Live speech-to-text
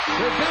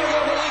They're betting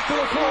over length to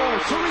the floor.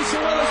 Teresa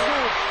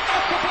Weatherspoon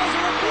at the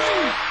buzzer of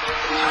three.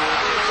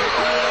 She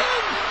put it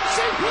in!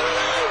 She put it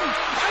in!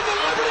 And the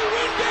Liberty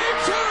win game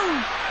two!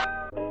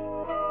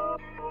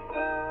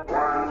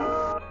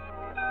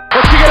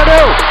 What's she gonna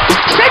do?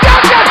 She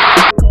got it!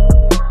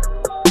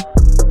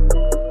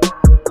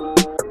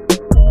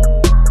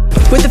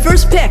 With the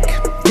first pick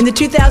in the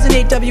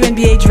 2008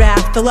 WNBA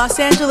draft, the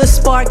Los Angeles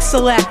Sparks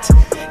select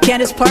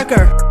Candace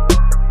Parker.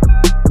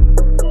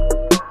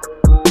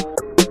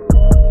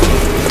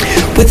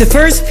 With the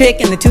first pick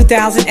in the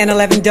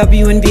 2011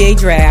 WNBA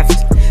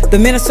draft, the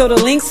Minnesota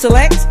Lynx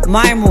select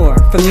Maya Moore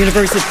from the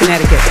University of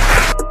Connecticut.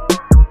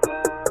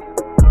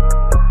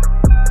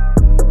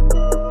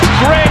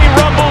 Gray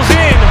rumbles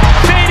in,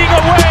 fading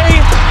away.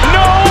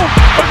 No,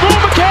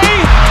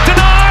 Agumake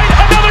denied.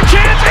 Another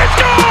chance. It's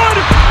good.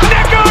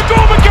 Nneka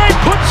Agumake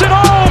puts it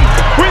home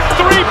with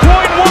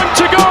 3.1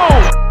 to go.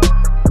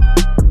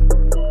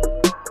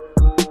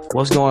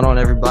 What's going on,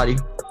 everybody?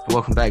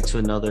 Welcome back to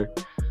another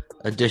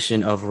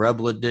edition of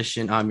Rebel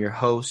Edition. I'm your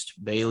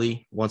host,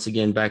 Bailey. Once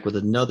again, back with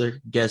another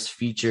guest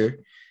feature.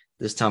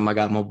 This time I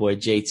got my boy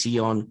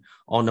JT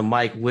on the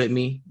mic with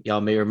me.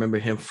 Y'all may remember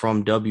him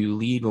from W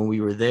Lead when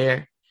we were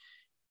there.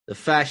 The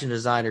fashion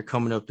designer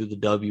coming up through the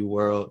W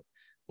world.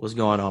 What's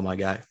going on, my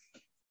guy?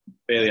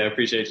 Bailey, I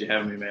appreciate you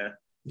having me, man.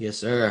 Yes,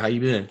 sir. How you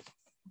been?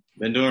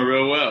 Been doing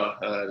real well.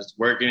 Just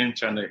working,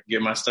 trying to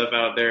get my stuff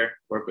out there,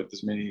 work with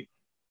as many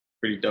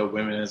pretty dope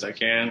women as I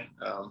can.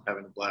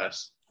 Having a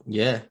blast.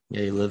 Yeah,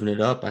 you're living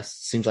it up.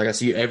 Seems like I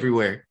see you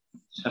everywhere.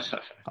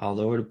 All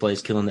over the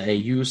place, killing the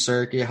AU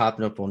circuit,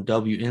 hopping up on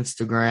W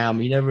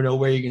Instagram. You never know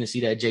where you're going to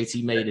see that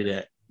JT made it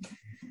at.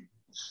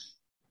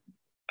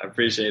 I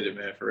appreciate it,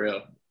 man, for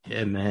real.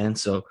 Yeah, man.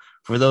 So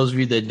for those of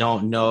you that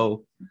don't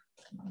know,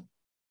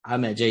 I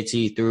met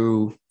JT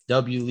through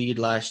W Lead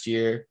last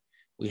year.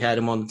 We had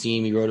him on the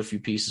team. He wrote a few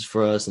pieces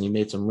for us, and he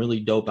made some really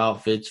dope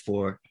outfits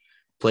for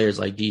players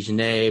like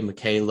DeJounte,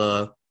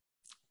 Michaela,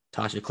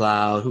 Tasha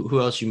Cloud.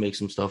 Who else you make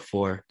some stuff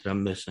for that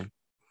I'm missing?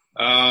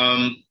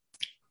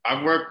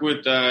 I've worked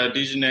with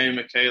DeJounte,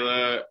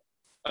 Michaela,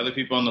 other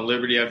people on the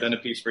Liberty. I've done a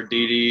piece for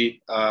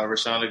Didi,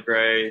 Rashonda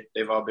Gray.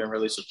 They've all been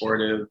really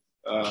supportive.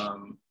 I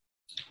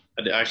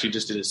actually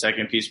just did a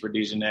second piece for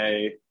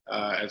DeJounte,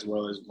 as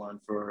well as one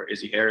for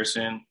Izzy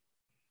Harrison.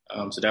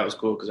 So that was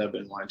cool because I've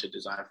been wanting to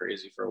design for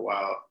Izzy for a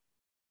while.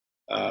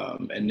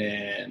 And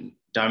then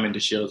Diamond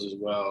DeShields as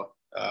well.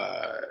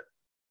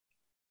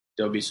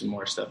 There'll be some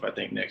more stuff I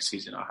think next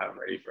season I'll have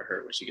ready for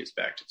her when she gets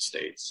back to the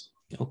States.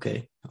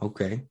 Okay.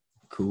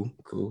 Cool.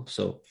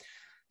 So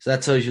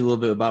that tells you a little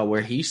bit about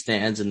where he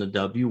stands in the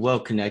W. Well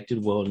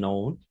connected, well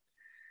known.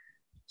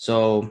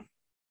 So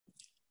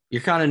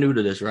you're kind of new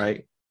to this,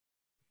 right?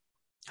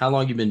 How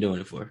long you been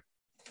doing it for?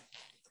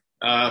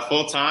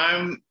 Full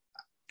time,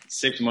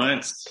 6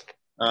 months.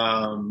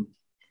 I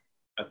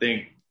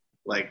think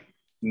like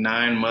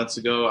 9 months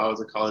ago, I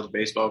was a college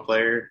baseball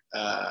player.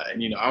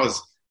 And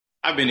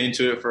I've been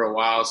into it for a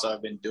while, so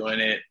I've been doing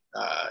it,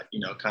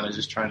 kind of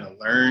just trying to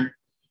learn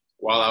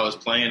while I was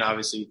playing.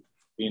 Obviously,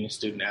 being a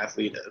student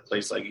athlete at a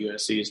place like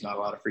USC, it's not a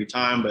lot of free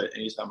time, but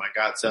anytime I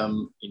got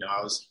some,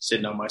 I was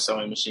sitting on my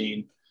sewing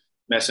machine,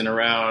 messing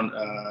around,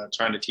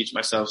 trying to teach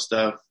myself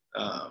stuff.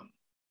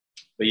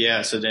 But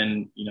yeah, so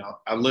then,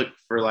 I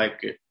looked for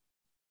like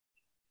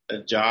a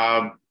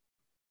job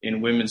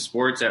in women's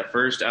sports at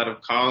first out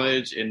of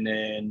college, and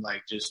then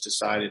like just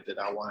decided that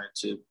I wanted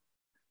to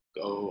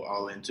go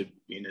all into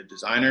being a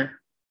designer.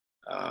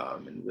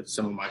 And with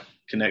some of my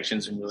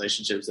connections and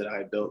relationships that I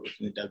had built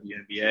within the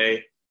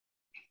WNBA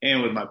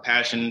and with my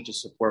passion to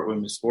support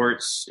women's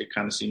sports, it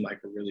kind of seemed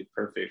like a really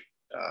perfect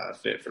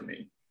fit for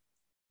me.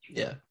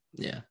 Yeah.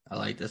 I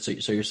like that.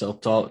 So you're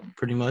self-taught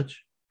pretty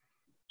much?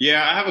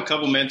 Yeah, I have a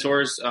couple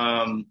mentors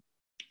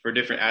for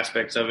different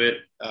aspects of it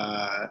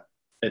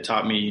that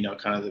taught me,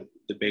 kind of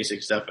the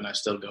basic stuff, and I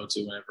still go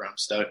to whenever I'm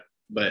stuck.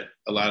 But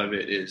a lot of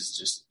it is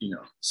just,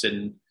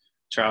 sitting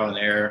trial and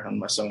error on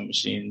my sewing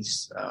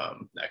machines,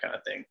 that kind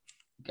of thing.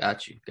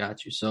 Got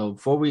you. So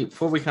before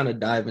we kind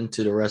of dive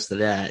into the rest of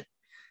that,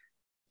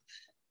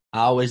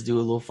 I always do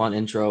a little fun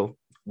intro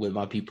with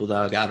my people that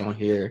I got on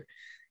here.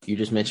 You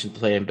just mentioned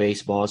playing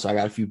baseball, so I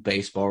got a few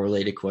baseball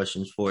related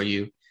questions for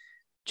you.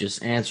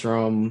 Just answer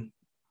them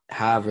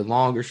however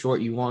long or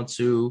short you want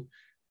to,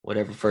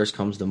 whatever first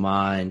comes to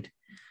mind,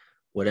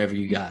 whatever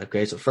you got.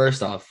 Okay, so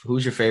first off,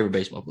 who's your favorite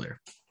baseball player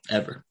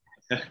ever?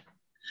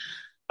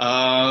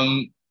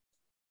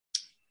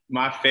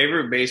 My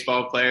favorite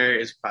baseball player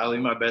is probably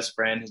my best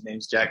friend. His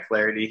name's Jack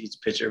Flaherty. He's a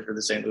pitcher for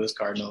the St. Louis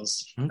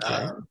Cardinals.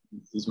 Okay.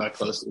 He's my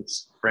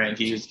closest friend.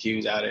 He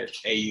was out at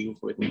AU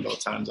with me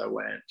both times I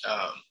went.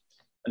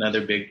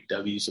 Another big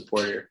W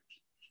supporter.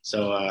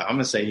 So I'm going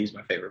to say he's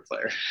my favorite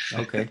player.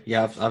 Okay.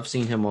 Yeah, I've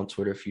seen him on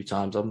Twitter a few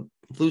times. I'm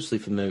loosely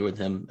familiar with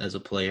him as a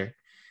player.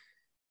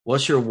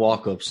 What's your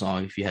walk-up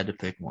song if you had to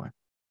pick one?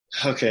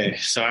 Okay,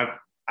 so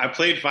I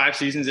played 5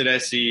 seasons at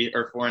SC,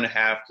 or 4.5,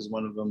 because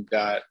one of them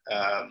got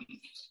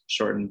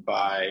shortened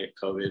by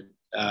COVID.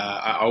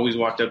 I always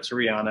walked up to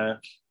Rihanna.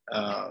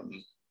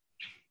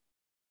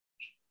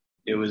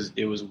 It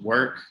was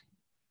work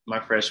my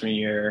freshman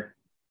year.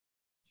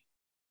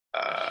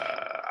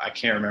 I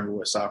can't remember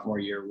what sophomore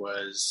year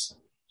was.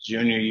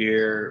 Junior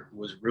year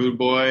was Rude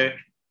Boy.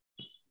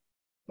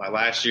 My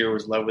last year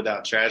was Love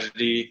Without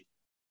Tragedy.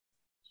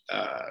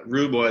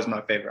 Rude Boy is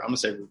my favorite. I'm gonna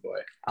say Rude Boy.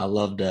 I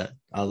love that.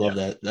 I love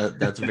that.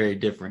 That's very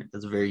different.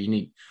 That's very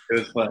unique. It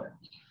was fun.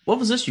 What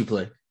position you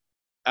play?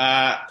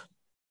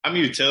 I'm a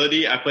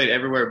utility. I played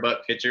everywhere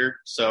but pitcher.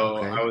 So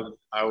okay.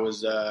 I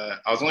was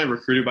only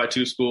recruited by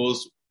 2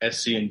 schools,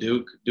 SC and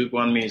Duke. Duke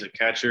wanted me as a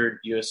catcher.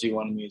 USC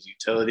wanted me as a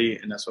utility,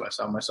 and that's what I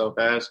saw myself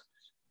as.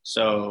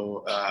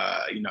 So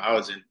I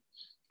was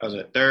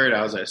at third,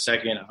 I was at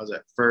second, I was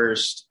at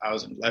first, I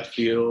was in left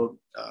field.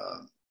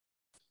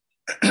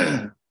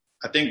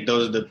 I think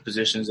those are the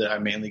positions that I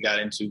mainly got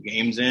into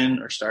games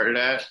in or started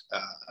at.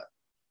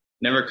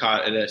 Never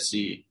caught at SC.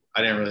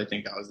 I didn't really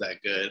think I was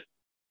that good.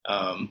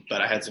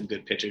 But I had some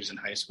good pitchers in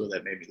high school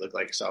that made me look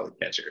like a solid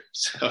catcher.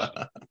 So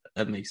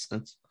that makes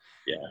sense.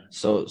 Yeah.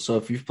 So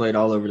if you've played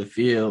all over the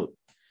field,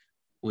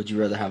 would you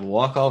rather have a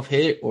walk-off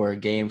hit or a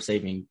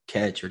game-saving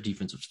catch or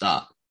defensive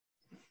stop?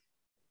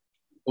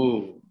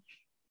 Ooh,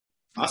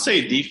 I'll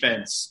say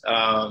defense.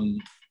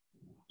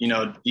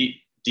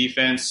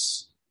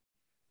 Defense.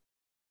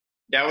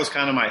 That was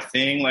kind of my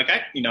thing. Like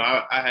I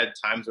had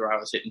times where I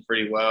was hitting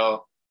pretty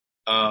well,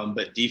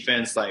 but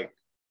defense, like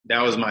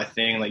that was my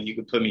thing. Like you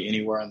could put me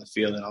anywhere on the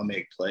field and I'll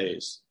make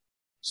plays.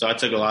 So I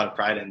took a lot of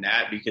pride in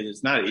that because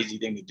it's not an easy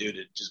thing to do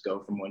to just go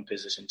from one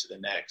position to the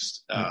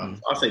next.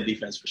 I'll say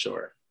defense for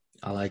sure.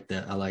 I like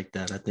that.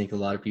 I think a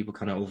lot of people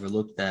kind of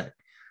overlook that.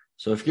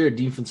 So if you're a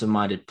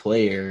defensive-minded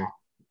player,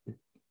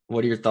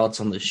 what are your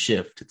thoughts on the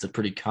shift? It's a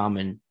pretty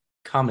common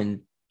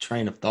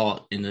train of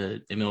thought in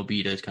the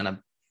MLB to kind of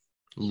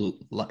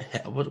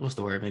what's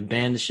the word? I mean,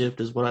 ban the shift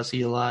is what I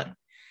see a lot.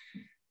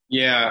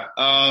 Yeah.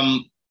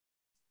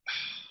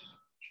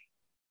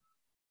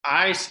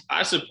 I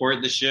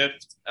support the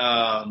shift.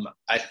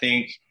 I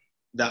think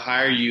the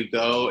higher you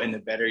go and the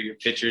better your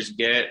pitchers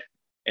get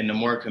and the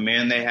more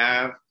command they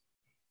have,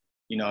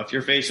 if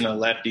you're facing a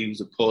lefty who's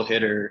a pull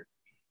hitter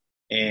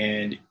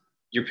and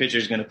your pitcher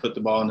is going to put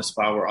the ball in the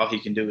spot where all he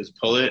can do is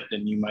pull it,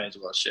 then you might as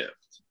well shift.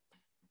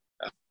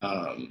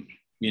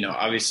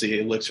 Obviously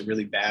it looks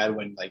really bad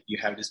when like you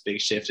have this big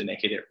shift and they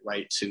hit it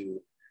right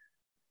to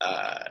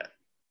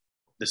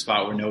the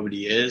spot where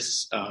nobody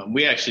is. I'll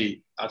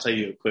tell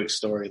you a quick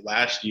story.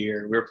 Last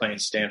year we were playing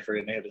Stanford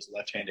and they had this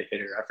left-handed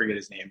hitter. I forget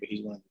his name, but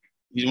he's one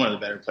of the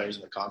better players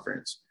in the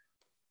conference.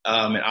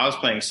 And I was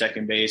playing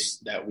second base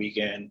that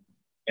weekend,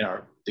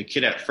 and the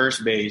kid at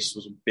first base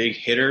was a big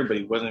hitter, but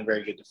he wasn't a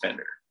very good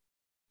defender.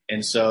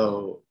 And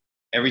so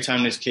every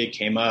time this kid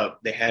came up,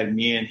 they had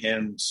me and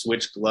him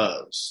switch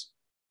gloves,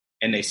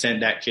 and they sent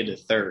that kid to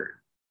third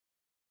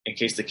in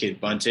case the kid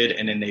bunted.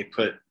 And then they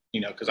put,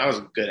 because I was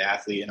a good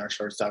athlete and our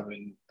shortstop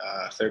and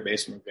third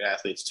baseman were good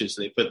athletes too.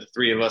 So they put the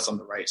 3 of us on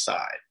the right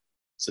side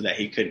so that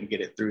he couldn't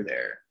get it through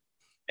there.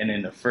 And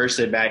then the first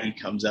at bat, he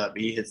comes up,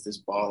 he hits this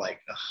ball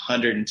like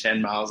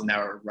 110 miles an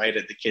hour right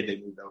at the kid they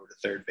moved over to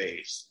third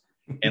base.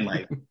 And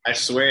like, I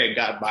swear it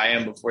got by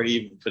him before he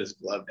even put his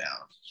glove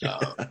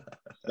down.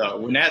 So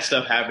when that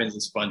stuff happens,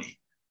 it's funny.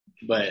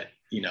 But,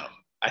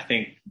 I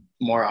think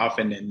more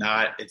often than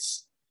not,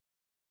 if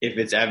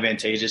it's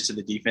advantageous to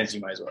the defense,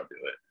 you might as well do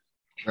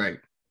it.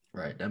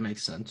 Right. That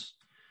makes sense.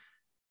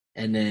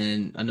 And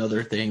then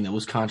another thing that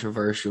was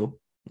controversial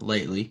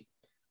lately,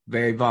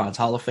 Barry Bonds,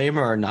 Hall of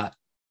Famer or not?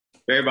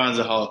 Barry Bonds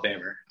is a Hall of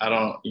Famer.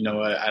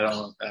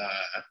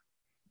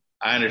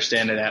 I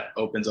understand that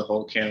opens a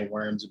whole can of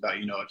worms about,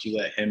 if you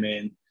let him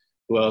in,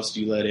 who else do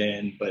you let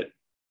in? But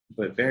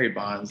Barry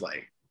Bonds,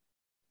 like,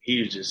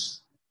 he's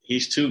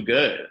too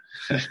good.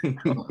 I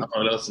don't know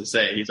what else to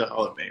say. He's a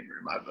Hall of Famer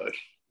in my book.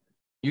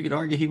 You could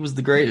argue he was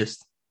the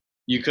greatest.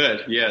 You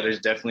could. Yeah, there's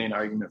definitely an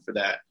argument for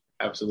that.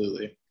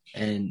 Absolutely.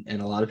 And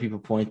a lot of people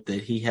point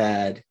that he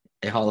had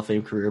a Hall of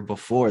Fame career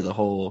before the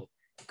whole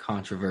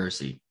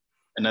controversy.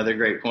 Another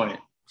great point.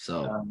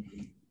 So, I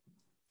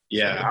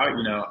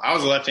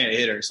was a left-handed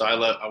hitter, so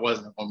I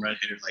wasn't a home run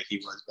hitter like he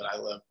was, but I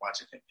loved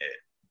watching him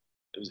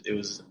hit. It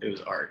was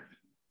art.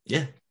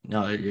 Yeah,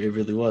 no, it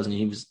really was. And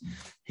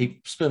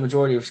he spent the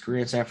majority of his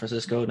career in San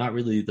Francisco. Not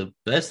really the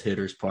best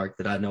hitter's park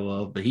that I know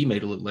of, but he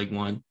made it look like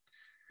one.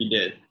 He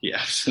did. He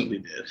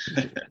absolutely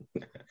did.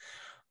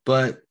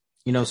 But,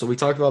 so we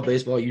talked about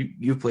baseball.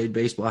 You played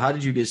baseball. How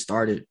did you get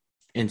started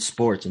in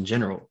sports in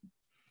general?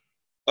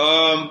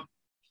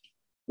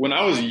 When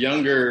I was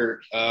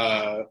younger,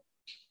 I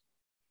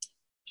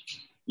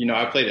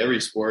played every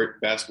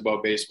sport: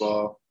 basketball,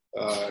 baseball,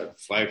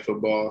 flag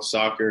football,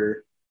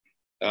 soccer.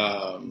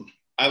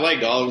 I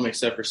liked all of them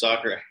except for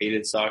soccer. I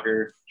hated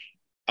soccer.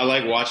 I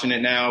like watching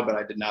it now, but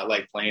I did not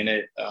like playing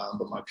it.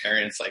 But my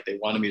parents, they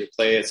wanted me to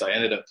play it. So I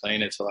ended up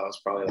playing it till I was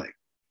probably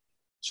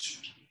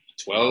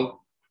 12.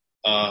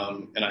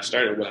 And I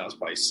started when I was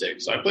probably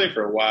 6. So I played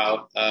for a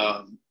while.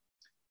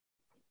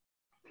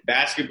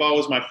 Basketball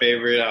was my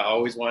favorite. I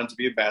always wanted to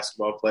be a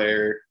basketball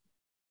player.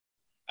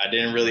 I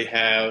didn't really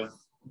have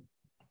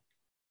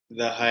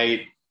the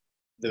height,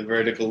 the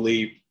vertical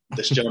leap,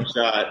 the jump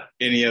shot,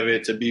 any of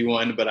it to be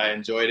one, but I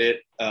enjoyed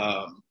it.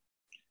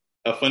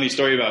 A funny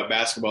story about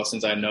basketball,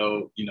 since I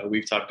know,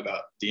 we've talked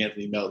about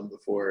DeAnthony Melton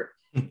before.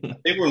 I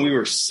think when we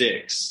were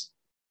 6,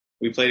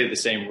 we played at the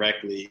same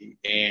rec league,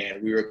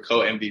 and we were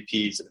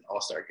co-MVPs in an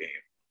all-star game.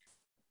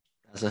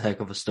 That's a heck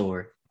of a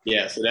story.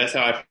 Yeah, so that's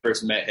how I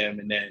first met him,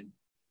 and then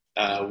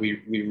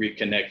we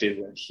reconnected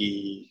when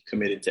he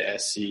committed to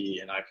SC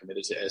and I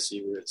committed to SC.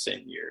 We were the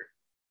same year.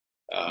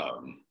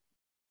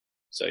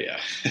 So yeah,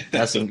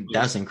 that's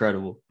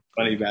incredible.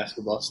 Funny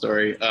basketball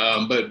story.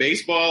 But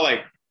baseball,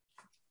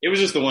 it was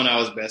just the one I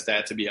was best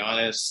at, to be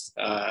honest.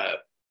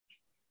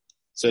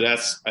 So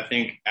that's, I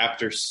think,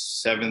 after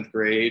 7th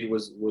grade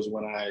was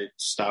when I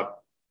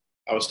stopped.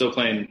 I was still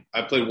playing.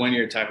 I played 1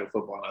 year tackle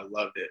football and I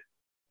loved it.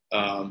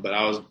 But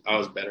I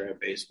was better at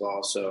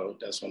baseball, so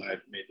that's when I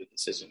made the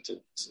decision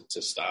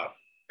to stop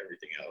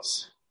everything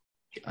else.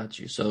 Got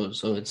you. So in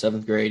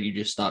 7th grade, you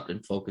just stopped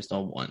and focused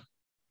on one.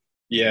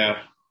 Yeah.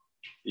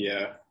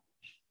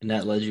 And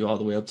that led you all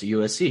the way up to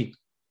USC.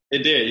 It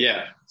did,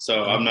 yeah.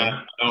 So Okay.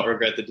 I don't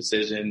regret the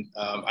decision.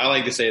 I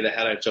like to say that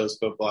had I chose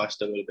football, I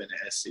still would have been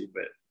at SC,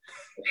 but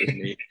that's just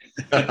me.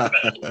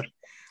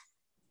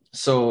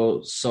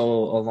 So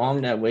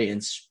along that way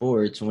in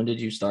sports, when did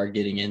you start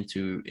getting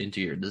into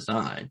your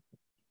design?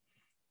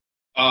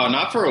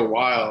 Not for a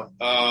while.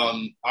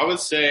 I would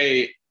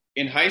say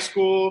in high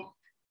school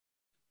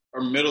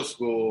or middle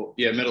school.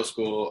 Yeah, middle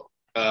school.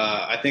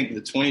 I think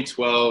the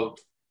 2012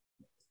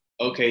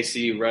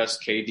 OKC Russ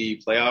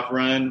KD playoff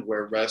run,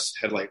 where Russ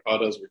had all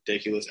those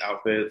ridiculous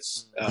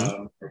outfits.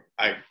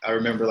 I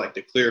remember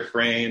the clear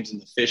frames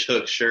and the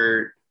fishhook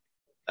shirt,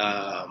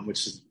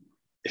 which is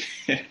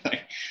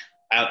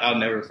I'll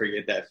never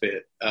forget that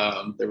fit.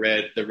 The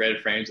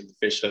red frames and the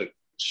fishhook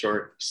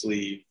short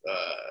sleeve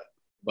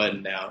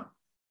button down.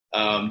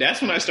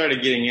 That's when I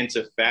started getting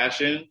into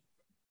fashion.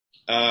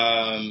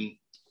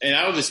 And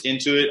I was just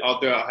into it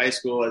all throughout high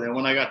school. And then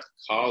when I got to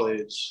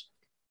college,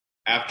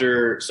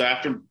 after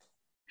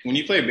when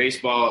you play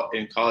baseball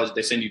in college,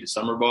 they send you to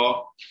summer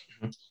ball.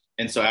 Mm-hmm.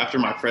 And so after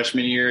my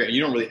freshman year, and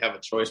you don't really have a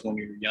choice when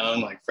you're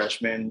young, like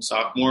freshman,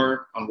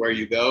 sophomore, on where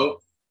you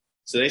go.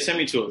 So they sent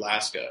me to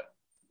Alaska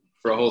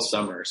for a whole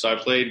summer. So I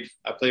played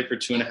for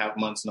 2.5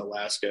 months in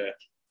Alaska,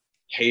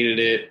 hated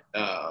it.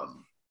 I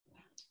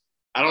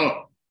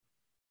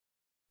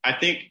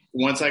think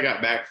once I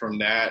got back from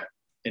that,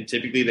 and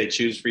typically they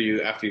choose for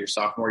you after your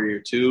sophomore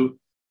year too,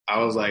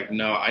 I was like,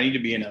 no, I need to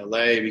be in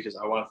LA because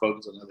I want to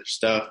focus on other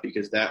stuff,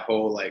 because that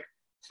whole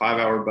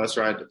 5-hour bus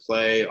ride to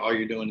play, all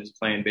you're doing is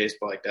playing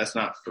baseball. That's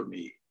not for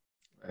me.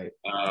 Right.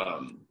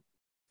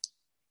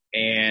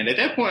 And at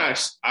that point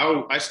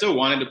I still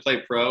wanted to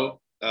play pro.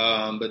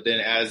 But then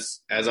as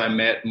I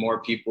met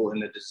more people in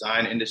the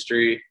design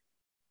industry,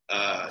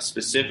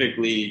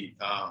 specifically,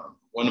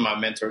 one of my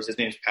mentors, his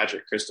name is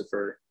Patrick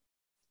Christopher.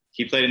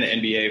 He played in the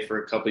NBA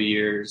for a couple of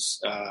years,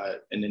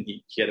 and then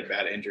he had a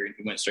bad injury and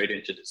he went straight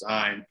into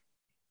design.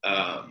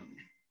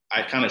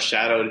 I kind of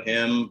shadowed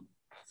him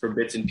for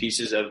bits and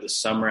pieces of the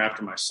summer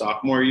after my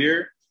sophomore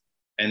year.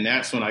 And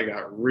that's when I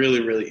got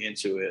really, really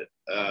into it.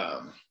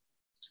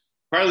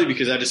 Partly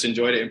because I just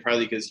enjoyed it, and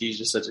partly because he's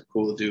just such a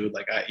cool dude.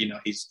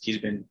 He's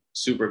been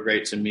super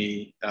great to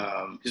me.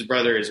 His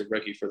brother is a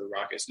rookie for the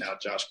Rockets now,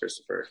 Josh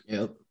Christopher.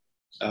 Yep.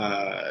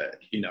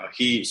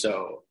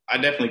 So I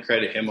definitely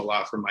credit him a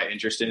lot for my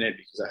interest in it,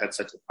 because I had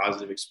such a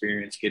positive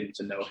experience getting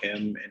to know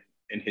him and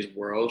in his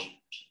world.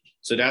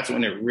 So that's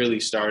when it really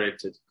started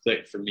to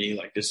click for me.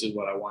 This is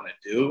what I want to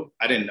do.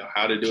 I didn't know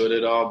how to do it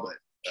at all, but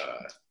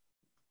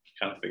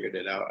kind of figured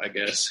it out, I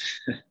guess.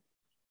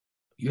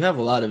 You have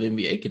a lot of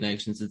NBA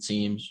connections, it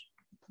seems.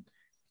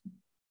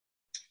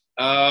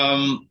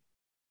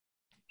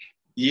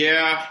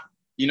 Yeah,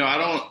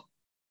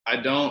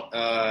 I don't,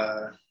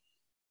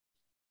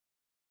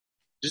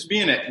 just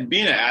being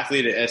an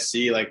athlete at SC,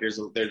 there's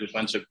a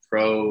bunch of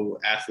pro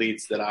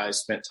athletes that I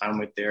spent time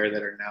with there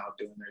that are now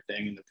doing their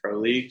thing in the pro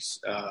leagues.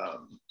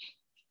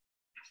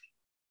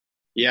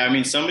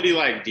 Somebody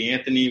like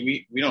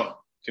DeAnthony, we don't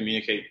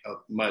communicate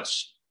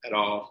much at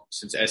all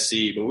since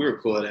SC, but we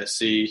were cool at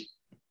SC.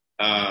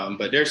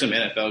 But there's some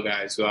NFL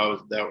guys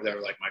that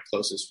were my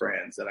closest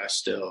friends that I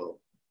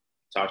still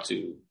talk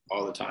to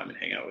all the time and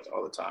hang out with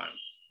all the time.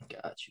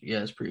 Got you.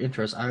 Yeah, it's pretty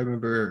interesting. I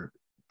remember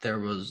there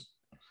was,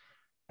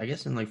 I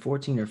guess in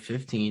 14 or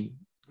 15,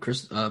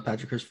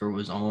 Patrick Christopher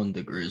was on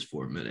the Grizz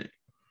for a minute.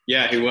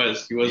 Yeah, he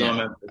was. He was on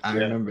Memphis. I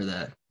remember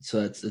that.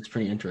 So it's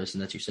pretty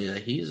interesting that you say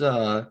that. He's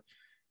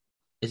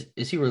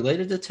is he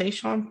related to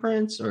Tayshaun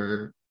Prince,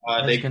 or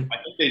I think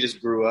they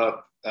just grew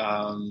up.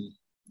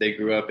 They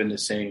grew up in the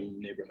same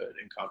neighborhood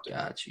in Compton.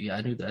 Got you. Yeah,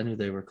 I knew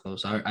they were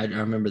close. I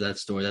remember that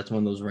story. That's one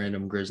of those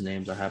random Grizz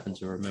names I happen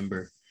to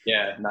remember.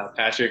 Yeah, now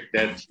Patrick,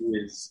 he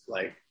is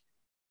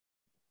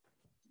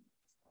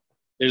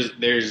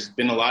There's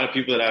been a lot of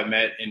people that I've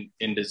met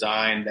in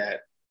design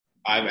that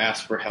I've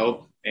asked for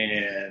help,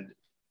 and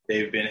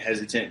they've been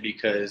hesitant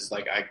because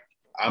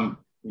I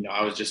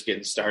was just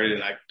getting started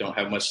and I don't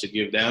have much to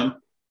give them.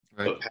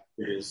 Right. But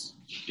Patrick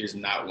is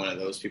not one of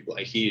those people.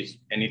 He is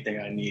anything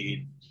I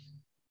need.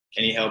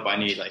 any help I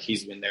need, like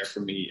he's been there for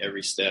me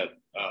every step.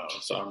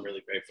 So I'm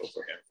really grateful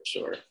for him for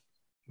sure.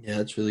 Yeah,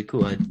 that's really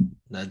cool. I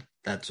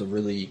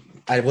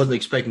wasn't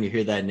expecting to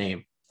hear that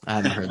name. I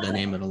haven't heard that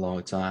name in a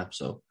long time.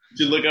 So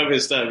to look up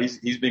his stuff,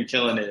 he's been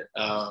killing it.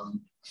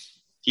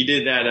 He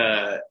did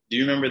that. Do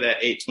you remember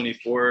that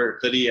 824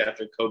 hoodie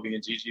after Kobe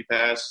and Gigi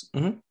passed?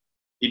 Mm-hmm.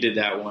 He did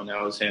that one.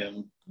 That was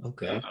him.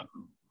 Okay.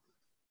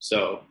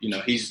 So,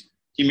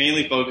 he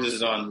mainly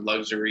focuses on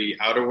luxury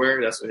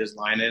outerwear. That's what his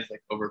line is,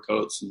 like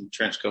overcoats and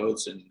trench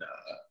coats. And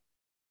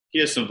he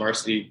has some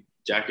varsity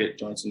jacket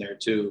joints in there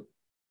too.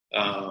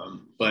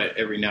 But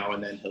every now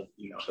and then he'll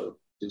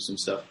do some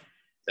stuff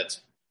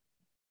that's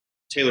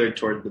tailored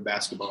toward the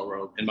basketball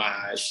world, in my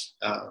eyes.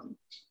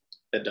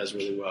 That does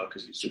really well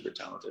because he's super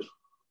talented.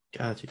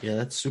 Gotcha. Yeah,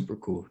 that's super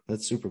cool. I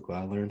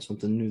learned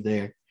something new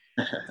there.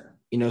 So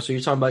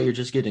you're talking about you're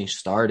just getting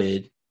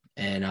started,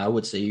 and I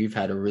would say you've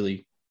had a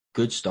really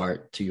good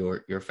start to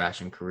your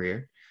fashion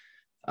career.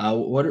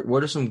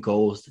 What are some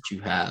goals that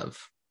you have?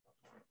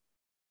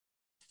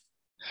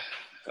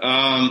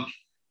 I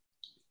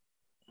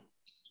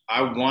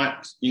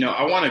want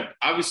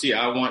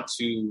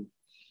to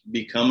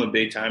become a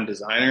big time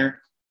designer.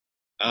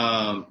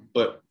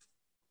 But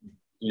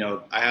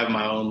I have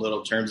my own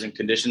little terms and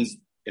conditions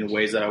in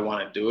ways that I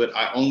want to do it.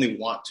 I only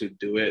want to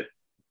do it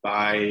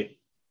by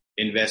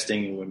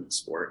investing in women's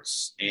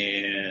sports.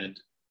 And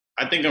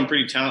I think I'm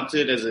pretty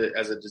talented as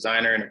a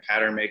designer and a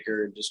pattern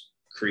maker and just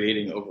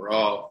creating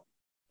overall.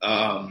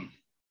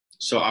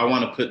 So I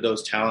want to put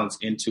those talents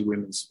into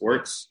women's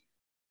sports.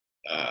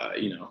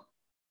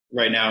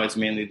 Right now it's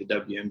mainly the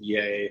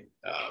WNBA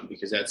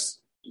because that's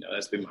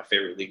been my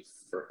favorite league.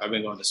 I've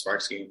been going to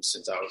Sparks games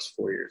since I was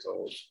 4 years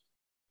old.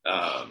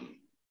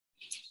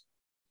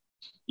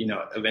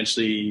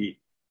 Eventually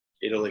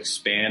it'll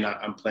expand.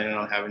 I'm planning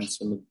on having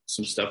some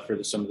stuff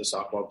for some of the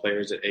softball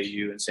players at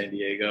AU in San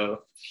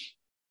Diego.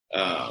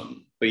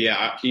 But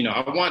yeah,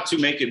 I want to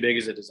make it big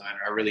as a designer.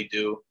 I really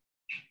do.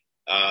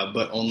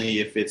 But only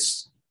if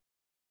it's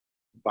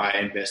by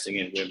investing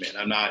in women.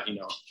 I'm not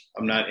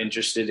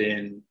interested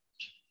in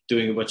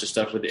doing a bunch of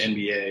stuff with the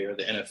NBA or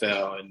the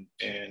NFL.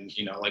 And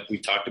like we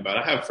talked about,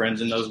 I have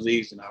friends in those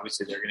leagues and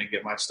obviously they're going to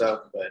get my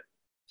stuff, but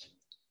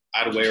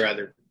I'd way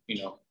rather,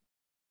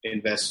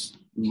 invest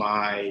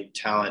my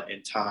talent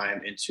and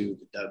time into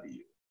the W.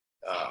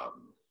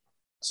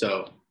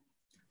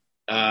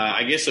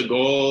 I guess a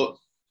goal,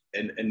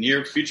 a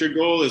near future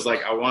goal is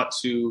like, I want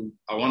to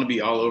be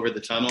all over the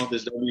tunnel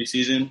this W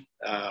season.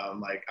 I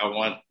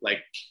want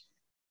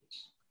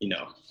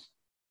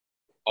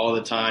all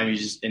the time. You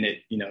just in it,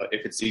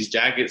 if it's these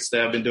jackets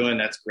that I've been doing,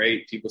 that's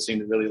great. People seem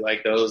to really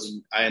like those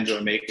and I enjoy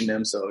making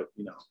them. So,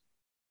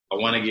 I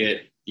want to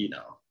get,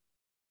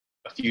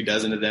 a few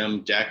dozen of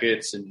them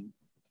jackets and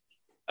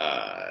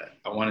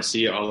I want to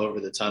see it all over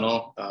the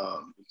tunnel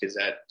because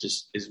that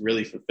just is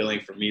really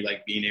fulfilling for me,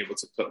 like being able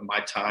to put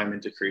my time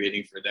into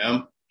creating for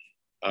them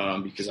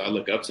because I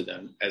look up to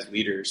them as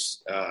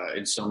leaders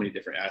in so many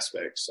different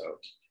aspects. So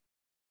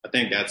I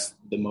think that's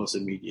the most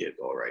immediate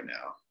goal right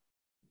now.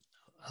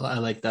 I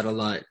like that a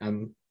lot.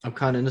 I'm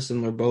kind of in a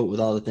similar boat with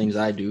all the things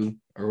I do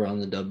around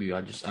the W.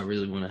 I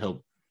really want to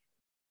help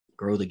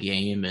grow the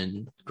game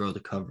and grow the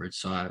coverage.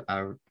 So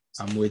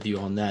I'm with you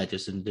on that,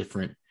 just in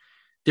different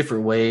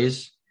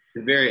ways.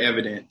 It's very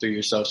evident through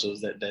your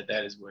socials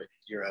that is what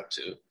you're up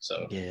to.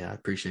 So yeah, I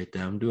appreciate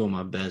that. I'm doing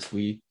my best.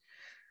 We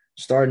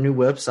start a new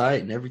website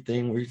and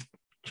everything. We're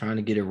trying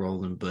to get it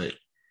rolling. But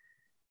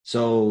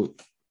so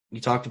you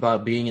talked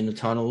about being in the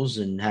tunnels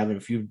and having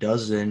a few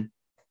dozen.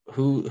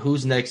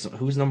 Who's next?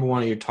 Who's number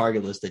one on your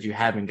target list that you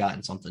haven't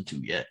gotten something to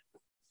yet?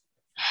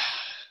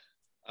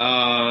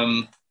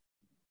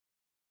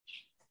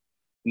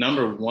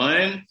 Number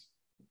one,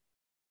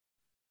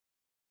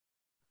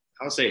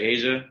 I would say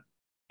Asia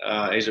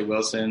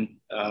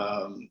Wilson.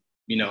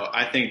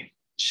 I think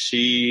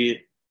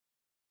she,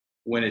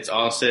 when it's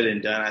all said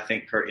and done, I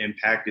think her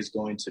impact is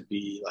going to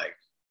be like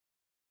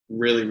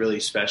really, really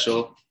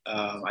special.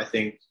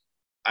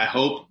 I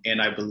hope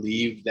and I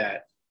believe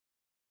that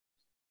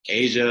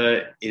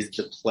Asia is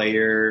the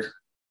player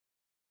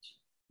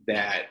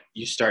that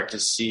you start to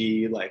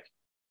see like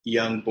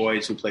young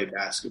boys who play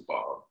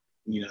basketball.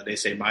 They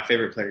say my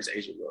favorite player is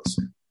Asia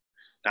Wilson,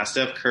 not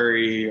Steph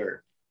Curry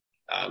or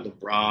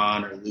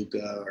LeBron or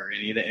Luka or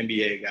any of the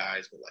NBA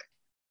guys, but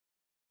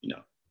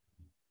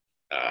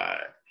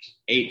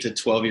 8 to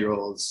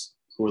 12-year-olds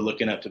who are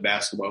looking up to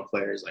basketball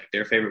players, like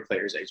their favorite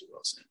player is Asia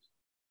Wilson,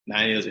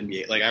 not any of those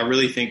NBA. Like I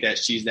really think that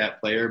she's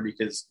that player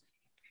because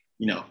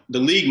the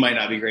league might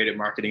not be great at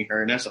marketing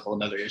her, and that's a whole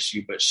nother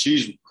issue, but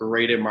she's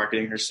great at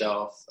marketing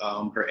herself.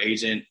 Her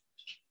agent,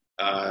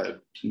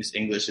 Miss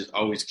English, is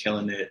always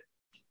killing it.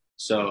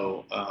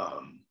 So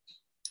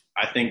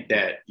I think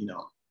that,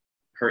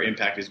 her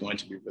impact is going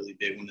to be really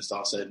big when it's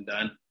all said and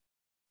done.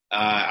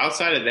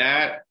 Outside of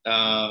that,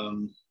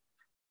 I'm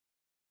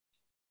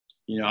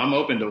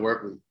open to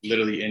work with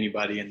literally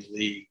anybody in the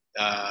league.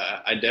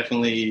 I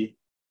definitely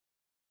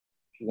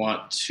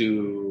want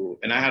to,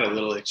 and I had a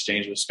little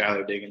exchange with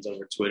Skylar Diggins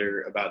over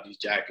Twitter about these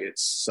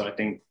jackets. So I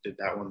think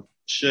that one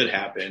should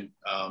happen.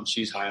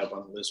 She's high up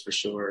on the list for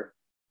sure.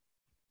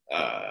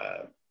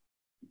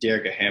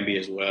 Derica Hamby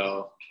as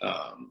well.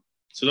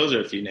 So those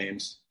are a few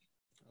names.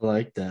 I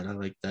like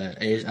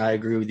that. I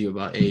agree with you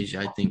about Asia.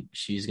 I think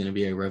she's going to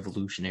be a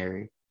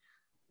revolutionary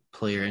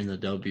player in the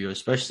W,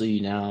 especially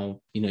now,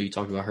 you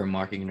talked about her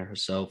marketing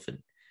herself, and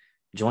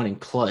joining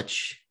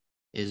Clutch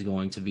is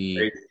going to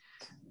be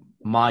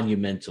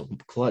monumental.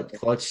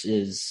 Clutch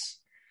is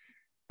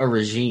a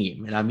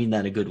regime, and I mean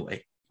that in a good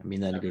way.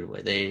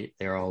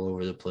 They're all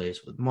over the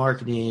place with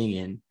marketing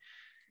and,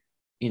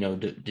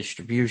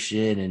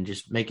 distribution and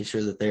just making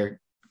sure that their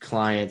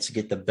clients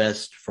get the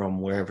best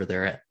from wherever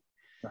they're at.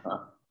 Uh-huh.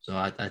 So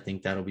I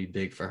think that'll be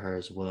big for her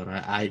as well. And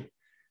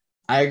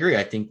I agree.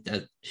 I think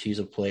that she's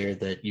a player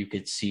that you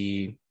could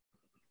see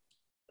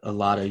a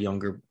lot of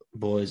younger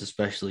boys,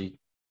 especially,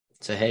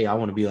 say, hey, I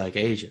want to be like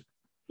Asia.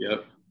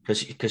 Yep.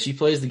 Because she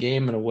plays the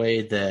game in a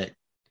way that,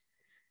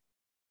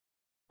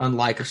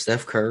 unlike a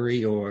Steph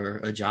Curry or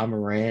a John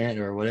Morant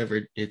or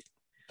whatever, it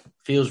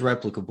feels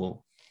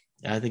replicable.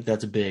 And I think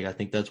that's big. I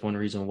think that's one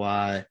reason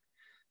why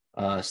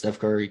Steph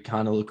Curry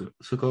kind of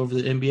took over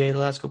the NBA the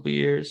last couple of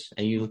years.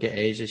 And you look at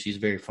Asia, she's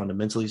very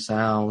fundamentally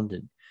sound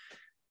and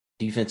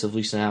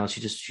defensively sound.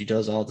 She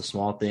does all the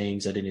small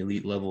things at an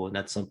elite level, and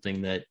that's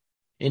something that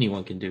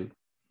anyone can do.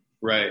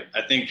 Right.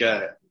 I think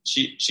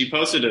she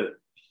posted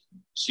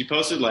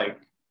like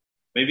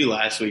maybe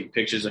last week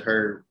pictures of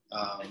her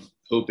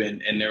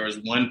hooping, and there was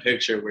one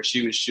picture where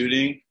she was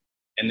shooting,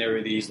 and there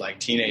were these like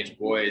teenage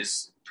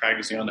boys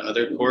practicing on the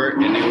other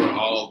court, and they were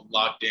all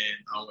locked in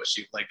on what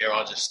they were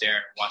all just staring,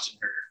 watching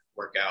her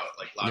work out,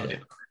 like locked in.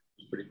 It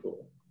was pretty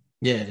cool.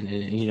 Yeah, and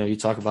you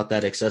talk about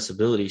that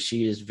accessibility.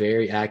 She is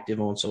very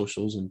active on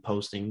socials and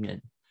posting,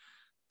 and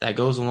that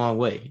goes a long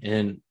way.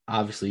 And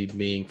obviously,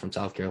 being from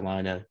South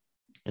Carolina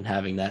and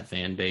having that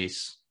fan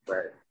base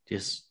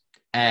just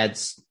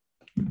adds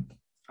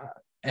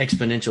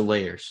exponential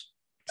layers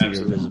to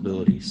your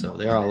visibility. So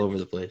they're all over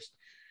the place.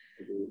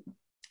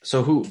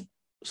 So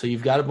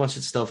you've got a bunch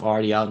of stuff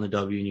already out in the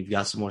W, and you've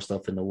got some more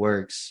stuff in the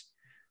works.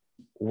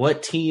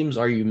 What teams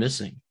are you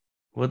missing?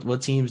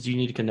 What teams do you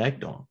need to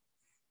connect on?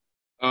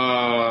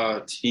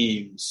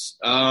 Teams.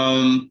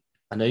 I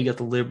know you got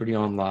the Liberty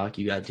on lock.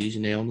 You got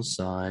Dejanay on the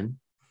Sun.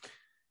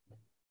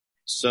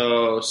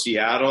 So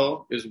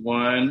Seattle is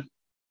one.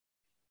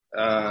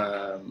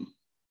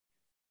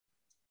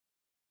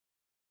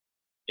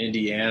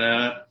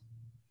 Indiana.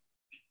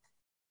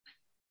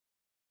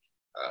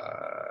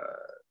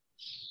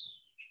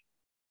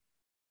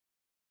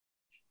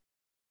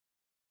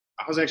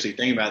 I was actually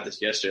thinking about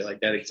this yesterday,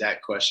 like that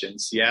exact question.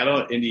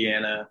 Seattle,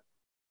 Indiana.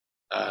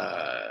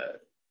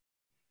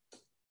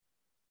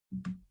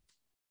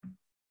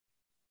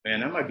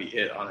 Man, that might be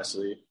it,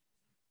 honestly.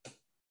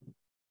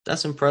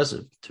 That's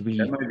impressive to be,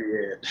 that might be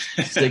it.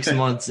 6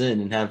 months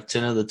in and have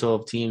 10 of the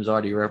 12 teams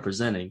already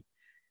representing.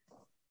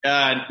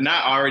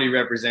 Not already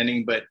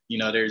representing, but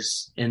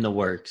there's in the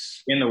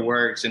works,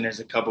 and there's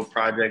a couple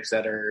projects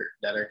that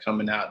are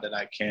coming out that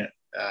I can't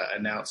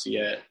announce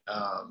yet.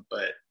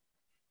 But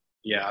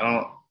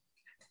yeah,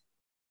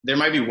 there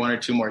might be one or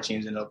two more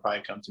teams, and they'll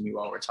probably come to me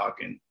while we're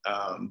talking.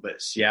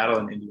 But Seattle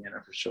and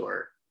Indiana for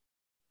sure.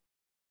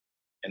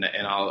 And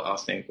I'll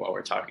think while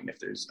we're talking if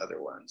there's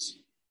other ones.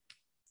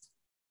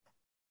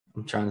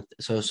 I'm trying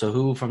to. So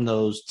who from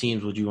those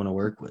teams would you want to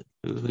work with?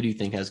 Who do you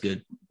think has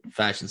good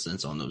fashion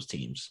sense on those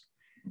teams?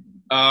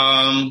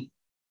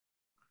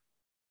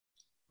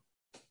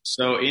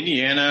 So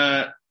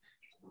Indiana,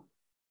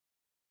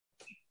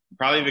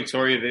 probably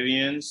Victoria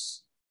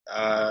Vivian's,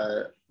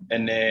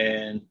 and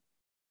then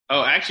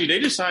actually they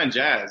just signed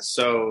Jazz.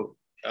 So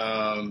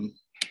I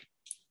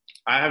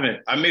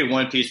made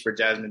one piece for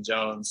Jasmine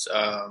Jones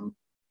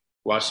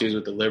while she was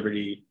with the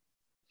Liberty.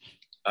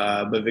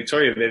 But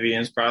Victoria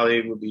Vivian's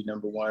probably would be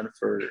number one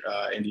for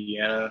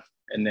Indiana.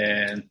 And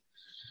then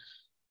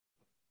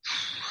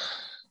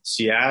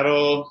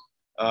Seattle.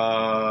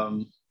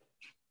 I'd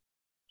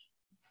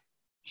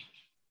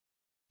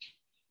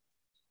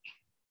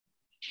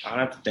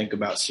have to think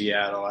about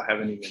Seattle. I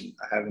haven't even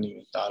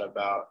thought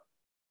about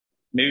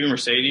maybe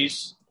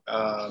Mercedes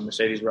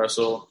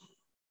Russell.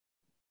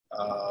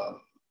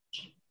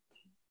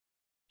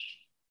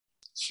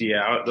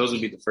 Yeah, those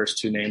would be the first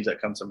two names that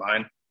come to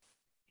mind.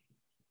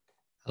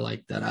 I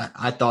like that.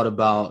 I thought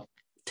about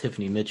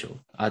Tiffany Mitchell.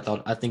 I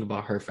think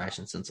about her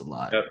fashion sense a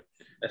lot. Yep.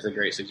 That's a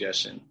great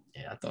suggestion.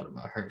 Yeah, I thought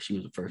about her. She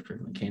was the first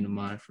person that came to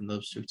mind from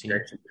those two teams.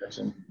 Great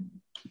suggestion.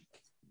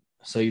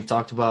 So you've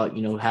talked about,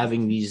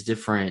 having these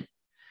different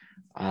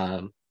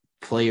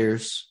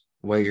players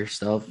wear your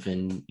stuff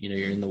and,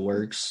 you're in the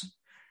works.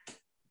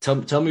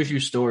 Tell me a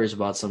few stories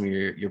about some of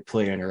your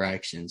player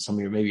interactions, some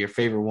of maybe your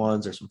favorite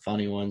ones or some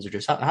funny ones, or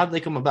just how did they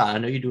come about? I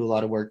know you do a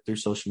lot of work through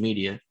social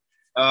media.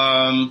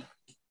 How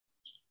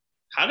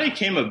they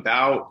came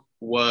about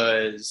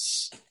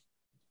was,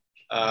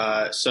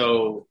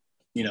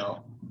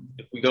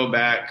 if we go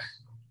back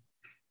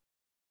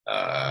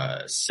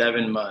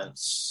 7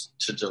 months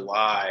to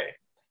July,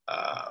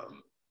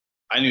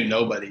 I knew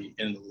nobody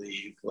in the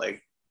league,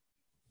 like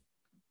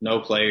no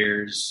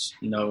players,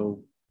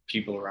 no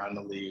people around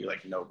the league,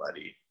 like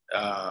nobody.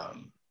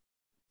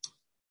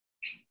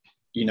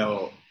 You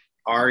know,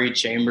 Ari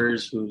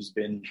Chambers, who's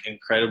been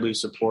incredibly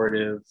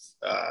supportive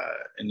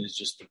and is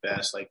just the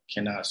best, like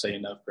cannot say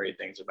enough great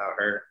things about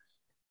her.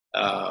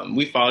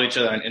 We followed each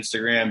other on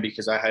Instagram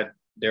because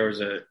there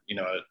was a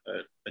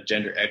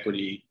gender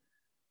equity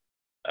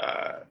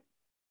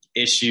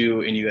issue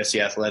in USC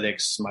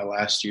athletics my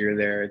last year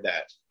there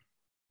that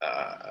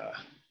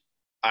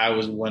I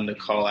was one to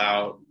call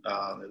out.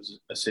 It was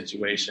a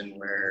situation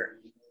where,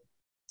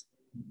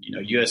 you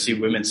know, USC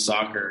women's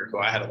soccer, who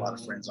I had a lot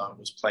of friends on,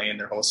 was playing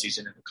their whole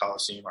season in the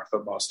Coliseum, our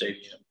football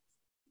stadium.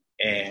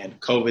 And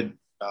COVID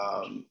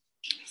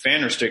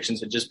fan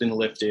restrictions had just been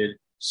lifted,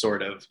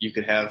 sort of. You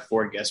could have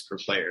 4 guests per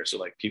player, so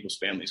like people's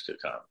families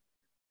could come.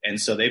 And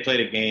so they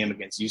played a game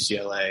against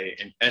UCLA,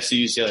 and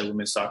SC-UCLA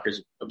women's soccer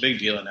is a big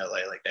deal in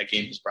LA. Like that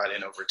game has brought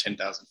in over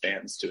 10,000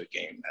 fans to a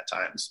game at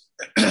times.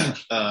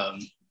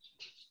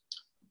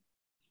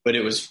 But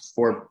it was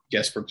 4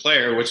 guests per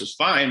player, which was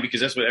fine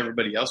because that's what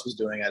everybody else was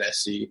doing at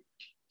SC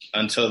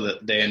until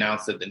they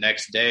announced that the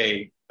next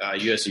day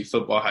USC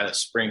football had a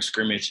spring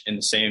scrimmage in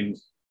the same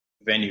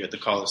venue at the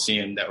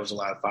Coliseum that was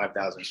allowed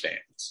 5,000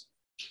 fans.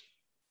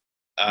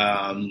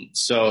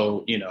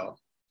 So, you know,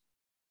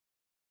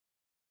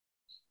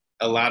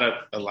 a lot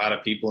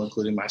of people,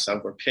 including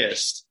myself, were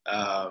pissed.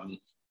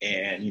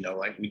 And, you know,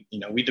 like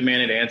we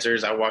demanded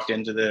answers. I walked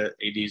into the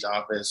AD's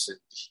office and,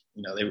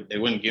 you know, they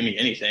wouldn't give me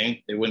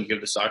anything. They wouldn't give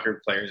the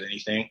soccer players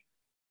anything.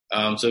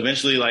 So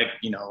eventually, like,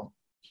 you know,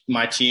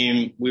 my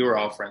team, we were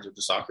all friends with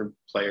the soccer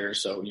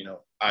players. So, you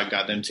know, I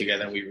got them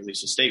together and we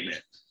released a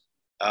statement.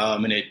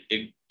 And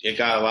it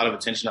got a lot of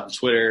attention on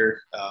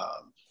Twitter.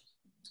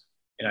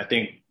 And I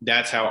think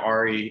that's how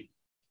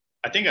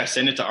I think I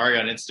sent it to Ari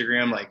on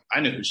Instagram. Like, I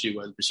knew who she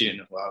was, but she didn't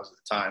know who I was at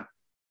the time.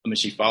 I mean,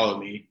 she followed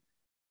me.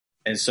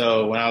 And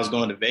so when I was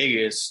going to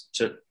Vegas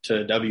to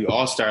W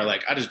All-Star,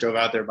 like I just drove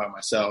out there by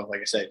myself.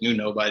 Like I said, knew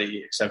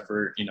nobody except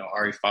for, you know,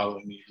 Ari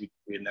following me.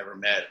 We had never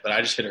met, but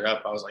I just hit her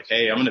up. I was like,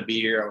 hey, I'm going to be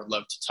here. I would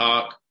love to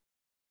talk,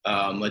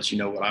 let you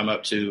know what I'm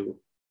up to.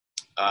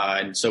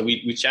 And so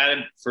we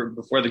chatted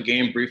before the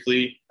game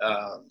briefly.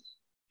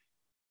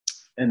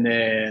 And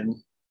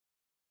then,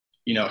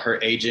 you know,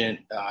 her agent,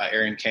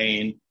 Erin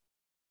Kane,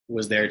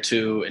 was there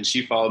too, and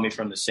she followed me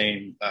from the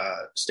same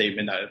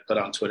statement that I put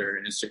on Twitter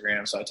and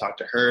Instagram. So I talked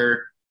to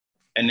her,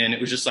 and then it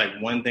was just like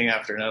one thing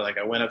after another. Like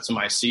I went up to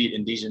my seat,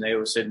 and Dejanay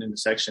was sitting in the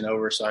section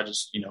over, so I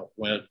just, you know,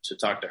 went up to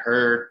talk to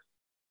her.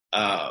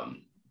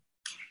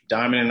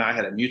 Diamond and I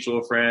had a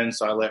mutual friend,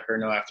 so I let her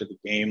know after the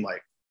game,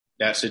 like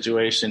that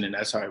situation, and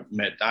that's how I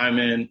met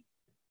Diamond.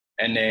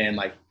 And then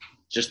like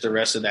just the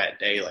rest of that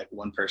day, like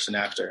one person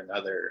after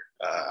another,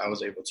 I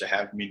was able to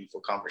have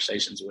meaningful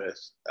conversations with.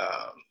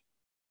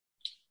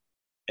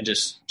 And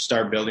just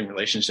start building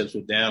relationships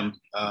with them.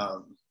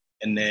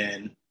 And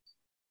then,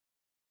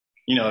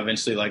 you know,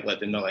 eventually like let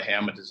them know like, hey,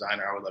 I'm a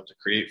designer. I would love to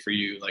create for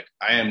you. Like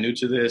I am new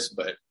to this,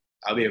 but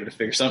I'll be able to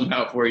figure something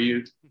out for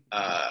you.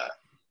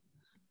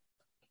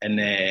 And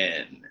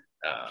then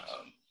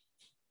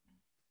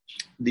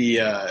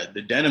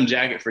the denim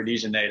jacket for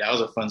Dejanay, that was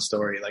a fun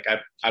story. Like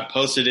I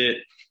posted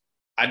it.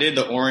 I did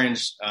the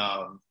orange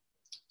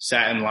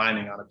satin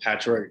lining on a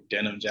patchwork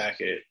denim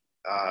jacket.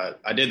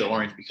 I did the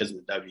orange because of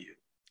the W.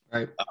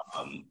 Right.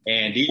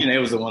 And Dejanay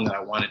was the one that I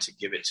wanted to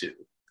give it to.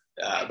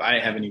 But I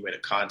didn't have any way to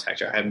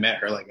contact her. I had met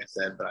her, like I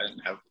said, but I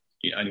didn't have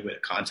any way to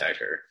contact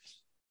her.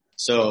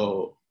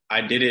 So I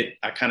did it.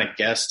 I kind of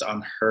guessed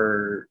on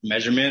her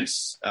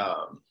measurements,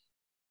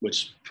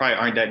 which probably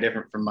aren't that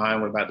different from mine.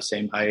 We're about the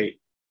same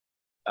height.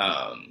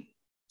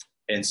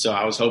 And so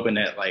I was hoping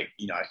that, like,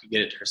 you know, I could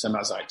get it to her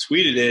somehow. So I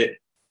tweeted it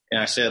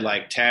and I said,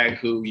 like, tag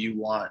who you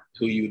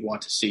would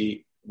want to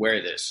see wear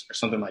this or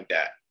something like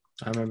that.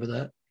 I remember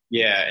that.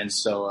 Yeah, and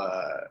so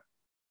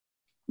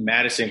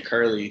Madison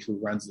Curley, who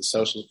runs the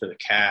socials for the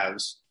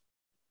Cavs,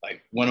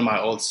 like one of my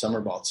old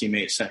summer ball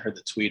teammates sent her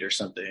the tweet or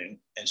something,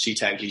 and she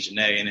tagged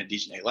Dejanay, and then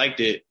Dejanay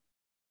liked it.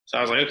 So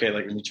I was like, okay,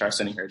 like let me try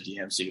sending her a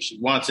DM, see if she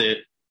wants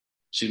it.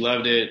 She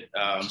loved it.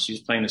 She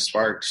was playing the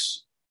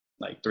Sparks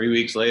like 3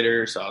 weeks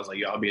later, so I was like,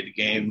 yo, I'll be at the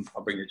game.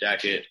 I'll bring your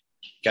jacket.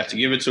 Got to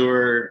give it to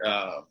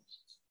her.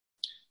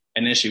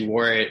 And then she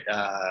wore it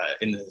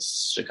in the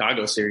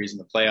Chicago series in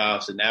the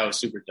playoffs, and that was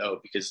super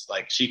dope because,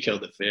 like, she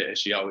killed the fit as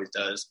she always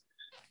does.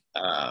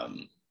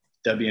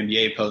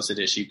 WNBA posted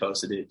it, she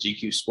posted it,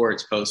 GQ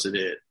Sports posted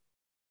it,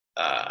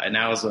 and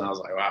that was when I was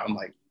like, wow,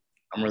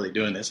 I'm really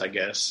doing this, I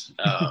guess.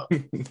 So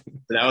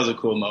that was a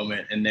cool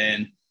moment. And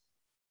then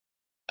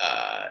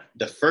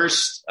the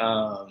first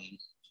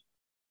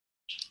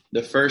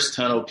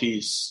tunnel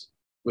piece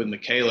with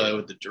Michaela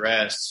with the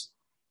dress.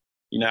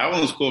 You know, that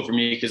one was cool for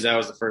me because that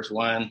was the first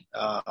one.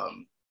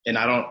 And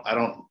I don't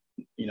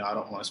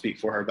want to speak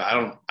for her, but I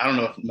don't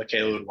know if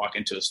Michaela would walk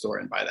into a store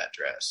and buy that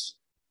dress.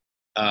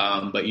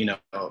 But, you know,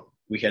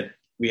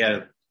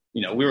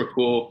 we were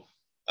cool.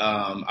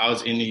 I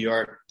was in New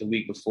York the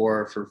week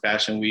before for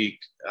Fashion Week,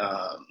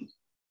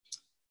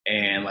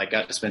 and like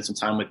got to spend some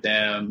time with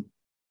them.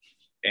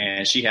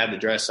 And she had the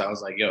dress, so I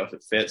was like, "Yo, if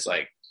it fits,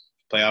 like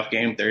playoff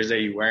game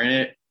Thursday, you wearing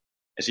it?"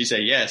 And she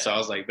said, "Yes." So I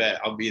was like,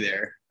 "Bet, I'll be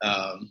there."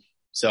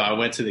 So I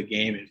went to the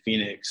game in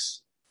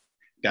Phoenix,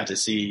 got to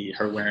see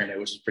her wearing it,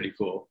 which is pretty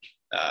cool.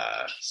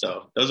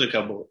 So those are a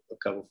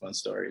couple fun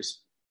stories.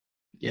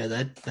 Yeah,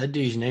 that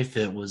Dijonais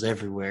fit was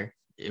everywhere.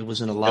 It was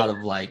in a lot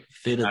of like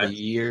fit of the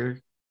year.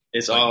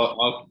 It's like,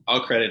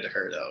 all credit to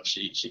her though.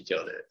 She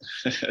killed it.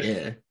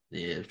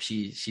 Yeah.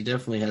 She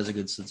definitely has a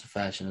good sense of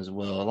fashion as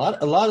well.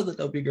 A lot of the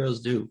W girls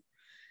do.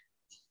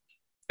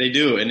 They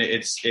do, and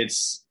it's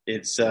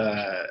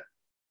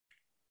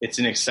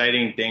an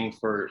exciting thing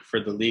for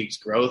the league's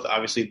growth.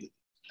 Obviously,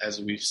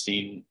 as we've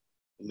seen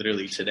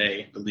literally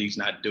today, the league's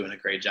not doing a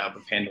great job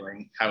of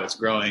handling how it's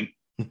growing.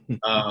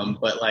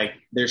 But like,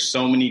 there's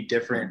so many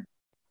different.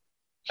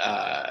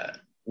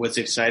 What's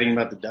exciting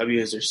about the W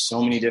is there's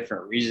so many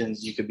different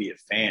reasons you could be a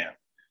fan.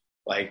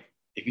 Like,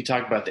 if you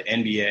talk about the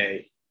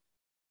NBA,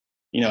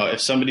 you know,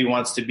 if somebody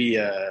wants to be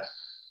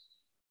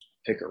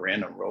pick a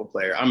random role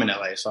player. I'm in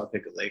LA, so I'll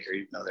pick a Laker,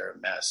 even though they're a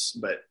mess.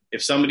 But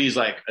if somebody's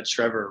like a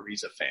Trevor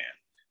Ariza fan,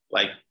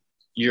 like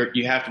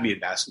you have to be a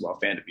basketball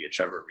fan to be a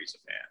Trevor Ariza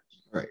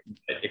fan. Right.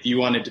 But if you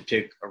wanted to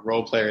pick a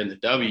role player in the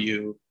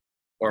W,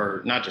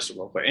 or not just a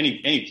role player,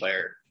 any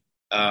player,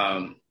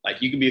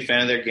 like you could be a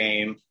fan of their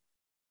game.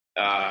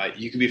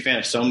 You could be a fan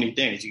of so many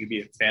things. You could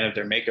be a fan of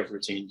their makeup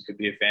routine. You could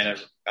be a fan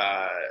of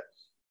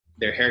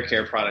their hair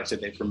care products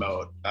that they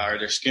promote, or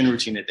their skin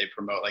routine that they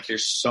promote. Like,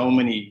 there's so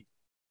many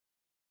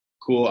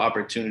cool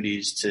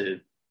opportunities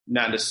to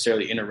not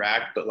necessarily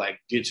interact, but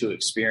like get to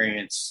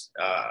experience,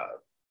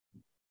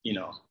 you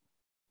know,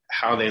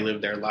 how they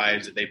live their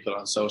lives that they put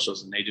on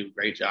socials, and they do a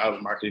great job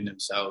of marketing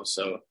themselves.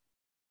 So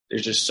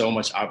there's just so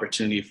much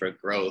opportunity for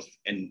growth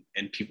and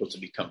people to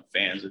become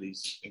fans of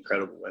these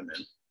incredible women.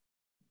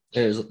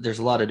 There's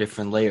a lot of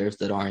different layers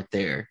that aren't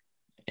there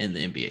in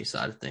the NBA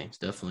side of things.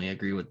 Definitely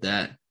agree with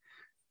that.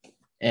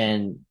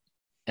 And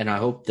I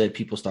hope that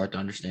people start to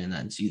understand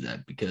that and see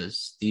that,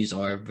 because these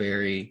are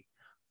very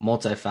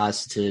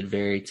multifaceted,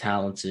 very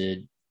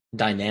talented,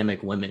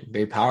 dynamic women,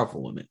 very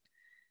powerful women.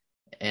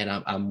 And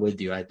I'm with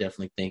you. I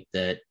definitely think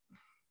that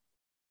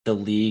the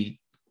league,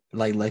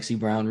 like Lexi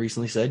Brown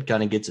recently said,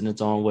 kind of gets in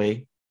its own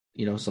way,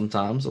 you know,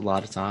 sometimes, a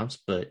lot of times.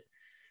 But,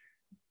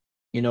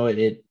 you know,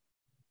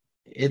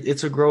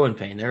 it's a growing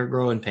pain. There are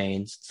growing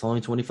pains. It's only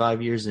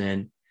 25 years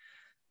in,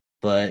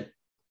 but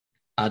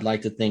I'd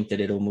like to think that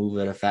it'll move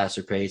at a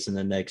faster pace in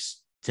the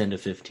next 10 to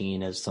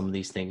 15 as some of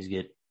these things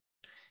get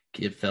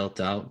felt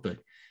out. But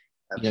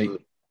you know,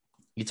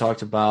 you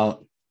talked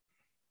about,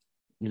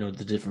 you know,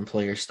 the different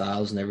player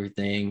styles and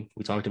everything.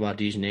 We talked about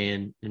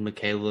Dijonais and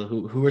Michaela.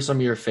 Who are some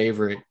of your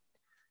favorite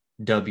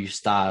W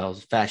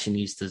styles,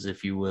 fashionistas,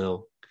 if you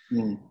will,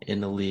 in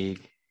the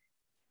league?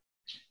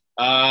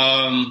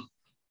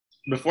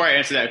 Before I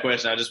answer that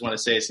question, I just want to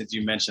say, since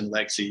you mentioned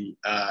Lexi,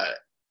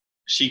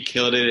 she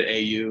killed it at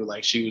AU.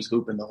 Like, she was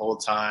hooping the whole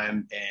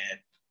time, and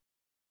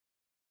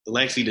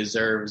Lexi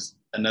deserves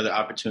another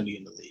opportunity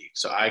in the league.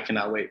 So I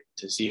cannot wait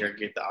to see her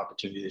get the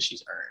opportunity that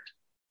she's earned.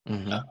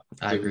 Mm-hmm.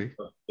 I agree.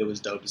 It was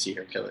dope to see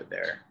her kill it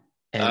there.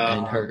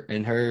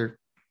 And her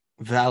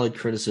valid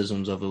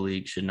criticisms of the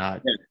league should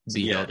not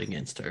be held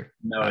against her.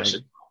 No, it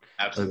should.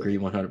 Absolutely.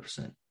 Agree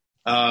 100%.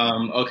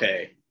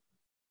 Okay.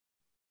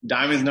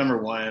 Diamond's number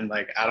one.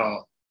 Like,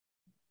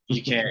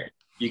 you can't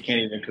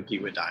even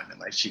compete with Diamond.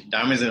 Like,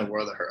 Diamond's in a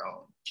world of her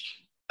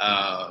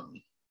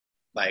own.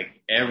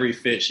 Like, every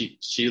fit,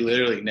 she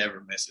literally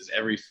never misses.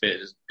 Every fit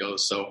just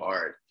goes so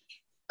hard.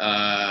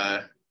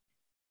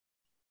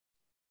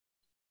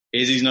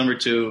 Izzy's number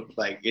two.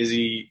 Like,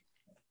 Izzy,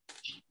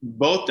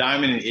 both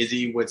Diamond and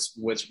Izzy,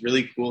 what's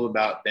really cool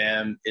about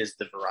them is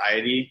the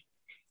variety.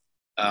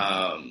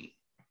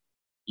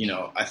 You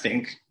know, I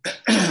think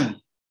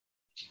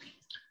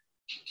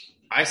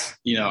I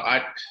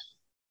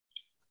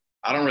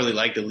don't really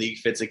like the League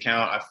Fits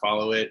account. I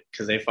follow it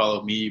because they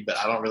follow me, but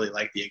I don't really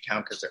like the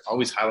account because they're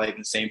always highlighting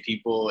the same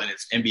people, and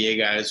it's NBA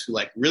guys who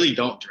like really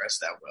don't dress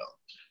that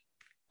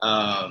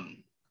well.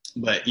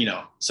 But you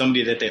know,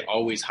 somebody that they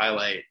always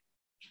highlight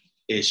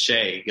is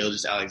Shai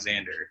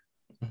Gilgeous-Alexander,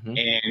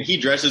 and he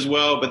dresses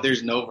well, but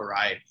there's no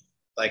variety.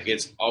 Like,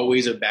 it's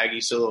always a baggy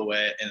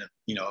silhouette and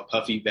a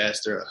puffy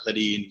vest or a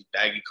hoodie and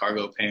baggy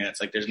cargo pants.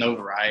 Like, there's no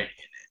variety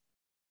in it.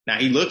 Now,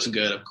 he looks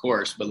good, of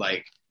course, but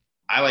like,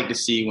 I like to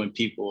see when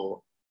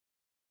people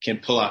can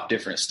pull off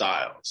different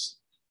styles.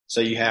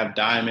 So you have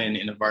Diamond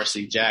in a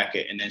varsity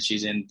jacket, and then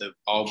she's in the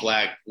all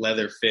black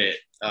leather fit.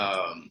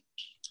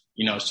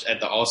 You know, at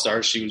the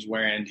All-Stars, she was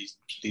wearing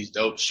these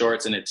dope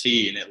shorts and a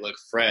tee, and it looked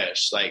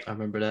fresh. Like, I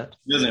remember that.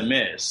 She doesn't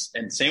miss.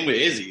 And same with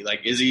Izzy.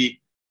 Like,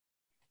 Izzy,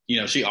 you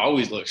know, she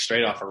always looks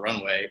straight off a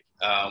runway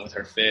with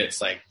her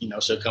fits. Like, you know,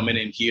 she'll come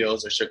in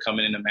heels, or she'll come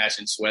in a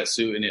matching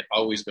sweatsuit, and it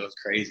always goes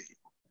crazy.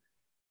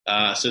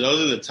 So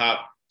those are the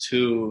top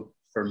two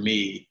for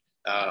me.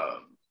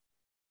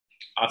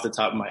 Off the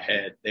top of my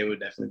head, they would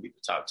definitely be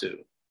the top two.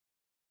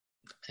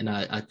 And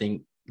I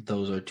think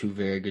those are two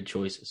very good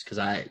choices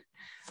because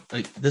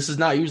this is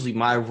not usually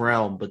my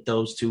realm, but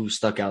those two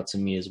stuck out to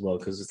me as well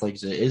because it's like you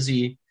said,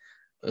 Izzy,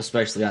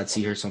 especially I'd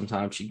see her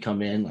sometimes. She'd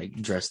come in like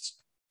dressed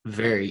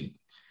very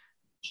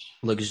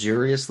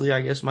luxuriously,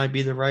 I guess might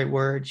be the right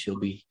word. She'll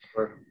be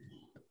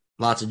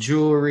lots of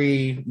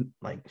jewelry,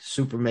 like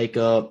super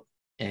makeup,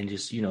 and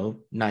just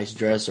nice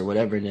dress or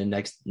whatever. And then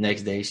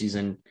next day she's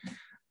in.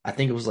 I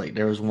think it was like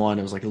there was one.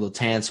 It was like a little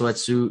tan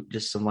sweatsuit,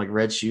 just some like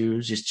red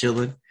shoes, just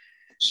chilling.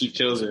 She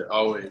kills it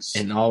always.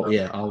 And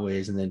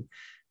always. And then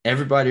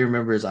everybody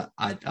remembers.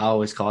 I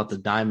always call it the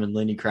Diamond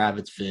Lenny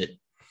Kravitz fit.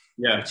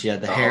 Yeah, she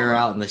had the hair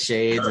out and the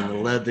shades and the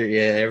leather.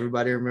 Yeah,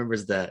 everybody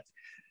remembers that.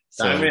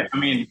 So,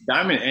 Diamond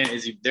and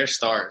Izzy, they're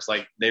stars.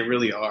 Like they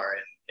really are.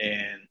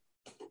 And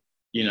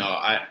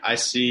I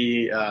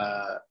see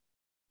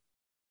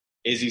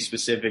Izzy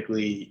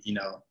specifically.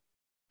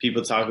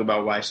 People talk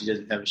about why she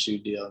doesn't have a shoe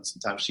deal, and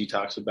sometimes she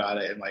talks about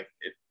it. And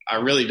I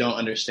really don't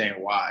understand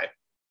why.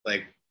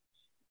 Like,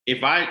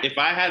 if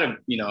I had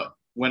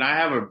when I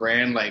have a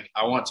brand, like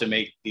I want to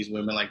make these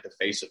women like the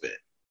face of it.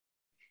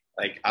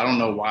 Like, I don't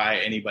know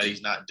why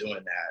anybody's not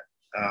doing that.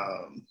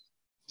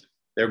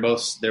 They're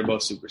both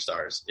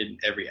superstars in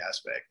every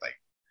aspect. Like,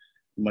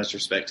 much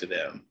respect to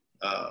them.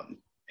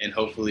 And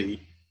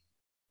hopefully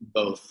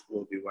both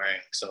will be wearing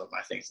some of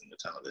my things in the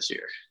tunnel this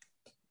year.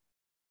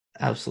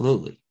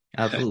 Absolutely.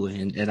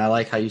 And I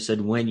like how you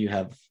said when you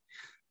have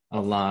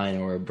a line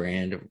or a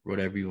brand or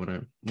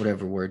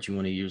whatever words you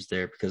want to use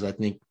there, because I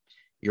think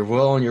you're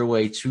well on your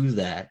way to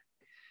that.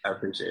 I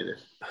appreciate it.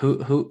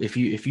 Who if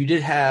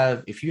you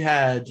had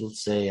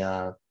let's say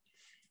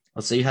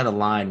you had a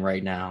line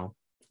right now,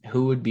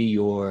 who would be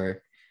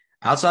your,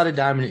 outside of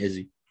Diamond and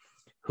Izzy,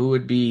 who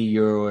would be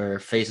your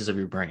faces of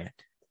your brand?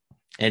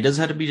 And it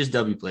doesn't have to be just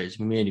W players, it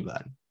can be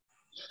anybody.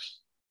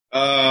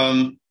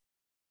 Tasha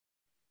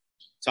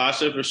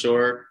for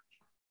sure.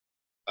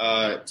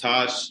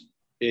 Tosh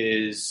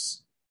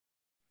is,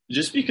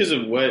 just because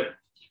of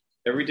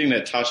everything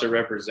that Tasha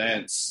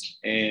represents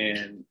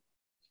and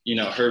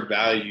her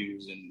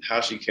values and how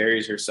she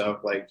carries herself.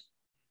 Like,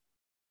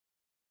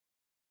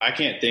 I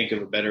can't think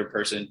of a better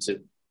person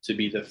to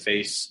be the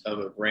face of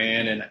a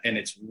brand. And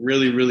it's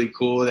really, really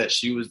cool that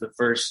she was the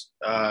first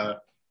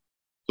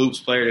hoops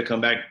player to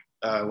come back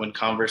when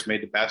Converse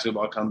made the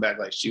basketball comeback.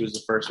 Like, she was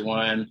the first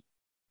one.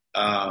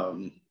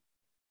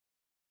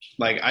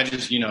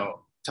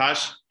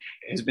 Tosh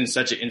has been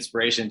such an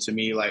inspiration to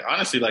me, like,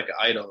 honestly, like an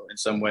idol in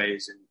some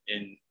ways.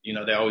 And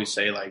they always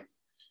say, like,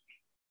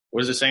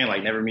 what is it saying?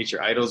 Like, never meet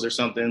your idols or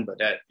something. But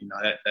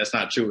that's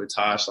not true with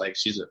Tosh. Like,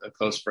 she's a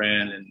close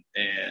friend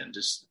and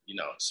just,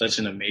 such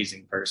an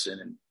amazing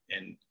person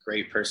and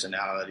great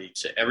personality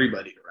to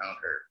everybody around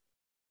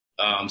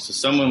her. So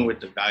someone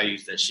with the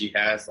values that she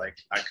has, like,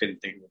 I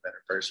couldn't think of a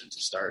better person to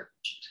start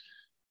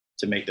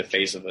to make the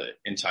face of an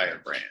entire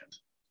brand.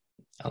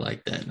 I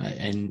like that.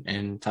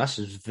 And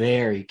Tasha's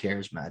very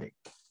charismatic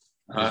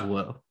as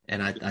well.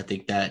 And I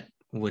think that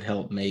would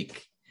help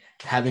make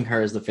having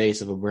her as the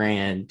face of a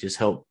brand just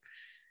help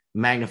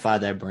magnify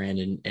that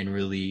brand and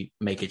really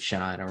make it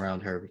shine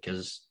around her,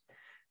 because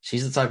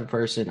she's the type of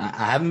person,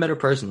 I haven't met her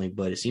personally,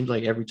 but it seems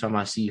like every time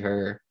I see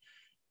her,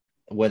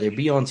 whether it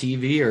be on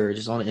TV or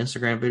just on an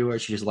Instagram video,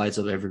 she just lights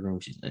up every room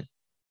she's in.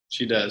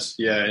 She does.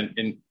 Yeah.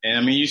 And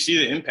I mean, you see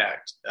the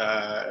impact.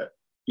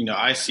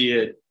 I see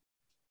it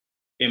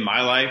in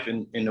my life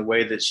and in the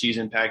way that she's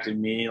impacted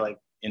me, like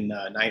in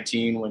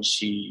 19, when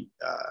she,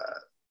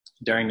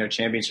 during their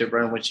championship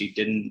run, when she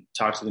didn't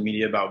talk to the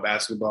media about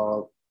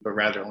basketball, but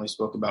rather only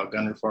spoke about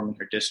gun reform in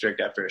her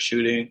district after a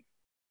shooting.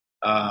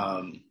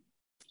 And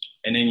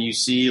then you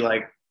see,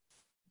 like,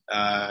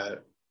 at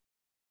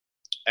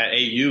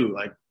AU,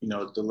 like,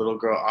 the little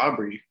girl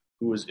Aubrey,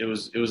 it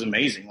was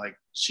amazing. Like,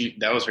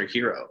 that was her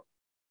hero,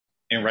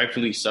 and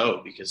rightfully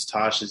so, because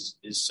Tosh is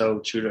so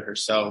true to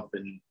herself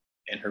and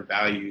her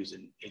values,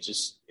 and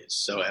it's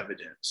so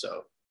evident.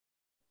 So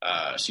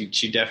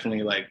she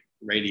definitely, like,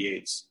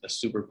 radiates a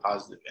super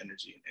positive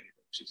energy in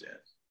anything she's in.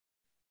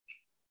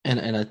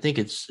 And I think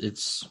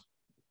it's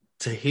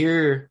to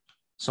hear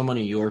someone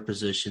in your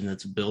position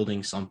that's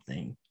building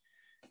something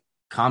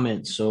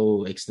comment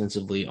so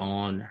extensively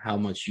on how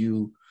much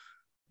you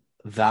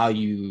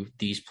value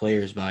these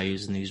players'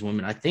 values and these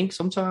women. I think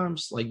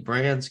sometimes, like,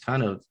 brands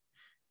kind of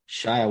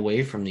shy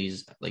away from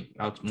these, like,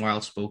 more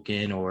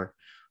outspoken or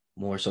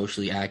more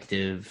socially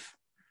active,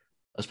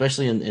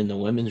 especially in the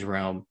women's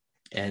realm.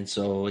 And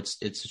so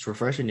it's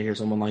refreshing to hear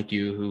someone like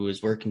you, who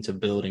is working to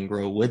build and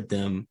grow with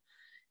them,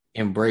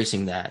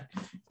 embracing that,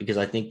 because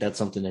I think that's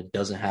something that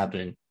doesn't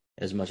happen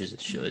as much as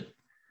it should.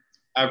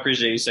 I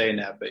appreciate you saying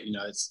that, but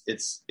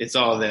it's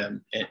all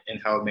them and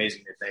how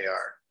amazing that they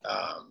are.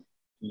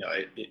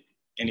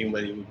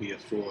 Anybody would be a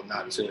fool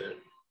not to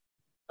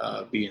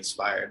be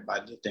inspired by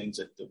the things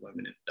that the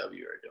women in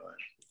W are doing.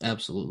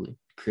 Absolutely,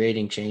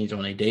 creating change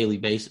on a daily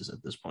basis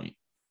at this point,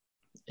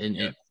 and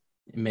it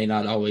may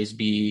not always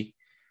be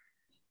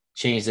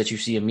change that you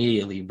see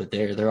immediately, but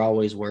they're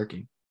always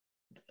working.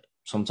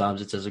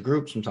 Sometimes it's as a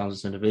group, sometimes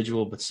it's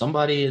individual, but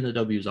somebody in the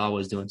W is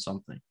always doing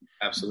something.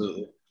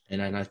 Absolutely.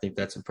 And I think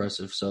that's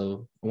impressive.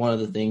 So one of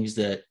the things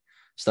that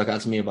stuck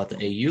out to me about the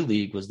AU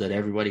League was that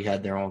everybody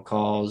had their own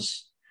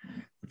cause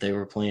that they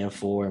were playing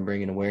for and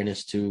bringing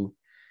awareness to.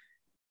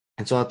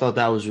 And so I thought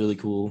that was really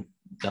cool.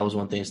 That was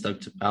one thing that stuck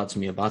out to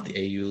me about the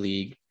AU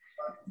League.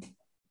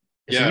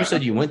 So you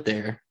said you went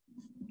there.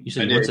 You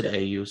said you went to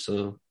the AU.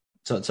 So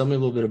tell me a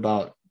little bit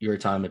about your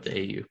time at the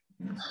AU.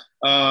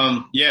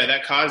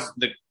 That cause,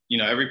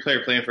 every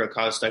player playing for a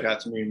cause stuck out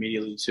to me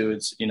immediately too.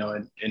 It's,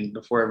 and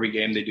before every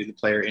game they do the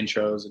player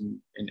intros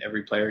and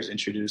every player is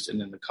introduced and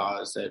then the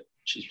cause that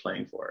she's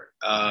playing for.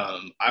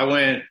 I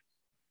went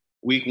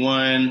weekend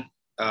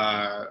one.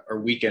 I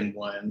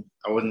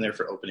wasn't there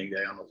for opening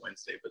day on the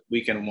Wednesday, but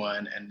weekend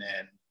one and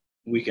then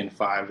weekend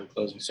 5, the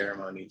closing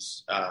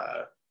ceremonies.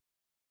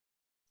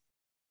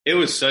 It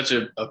was such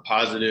a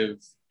positive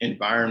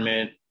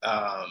environment,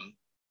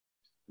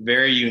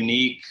 very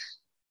unique,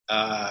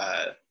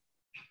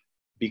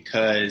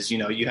 because,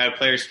 you had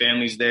players'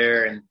 families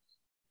there and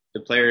the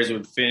players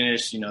would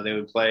finish, they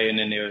would play and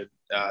then they would,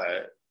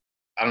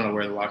 I don't know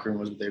where the locker room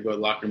was, but they'd go to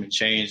the locker room and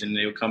change and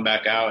they would come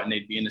back out and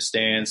they'd be in the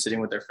stands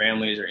sitting with their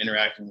families or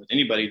interacting with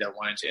anybody that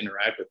wanted to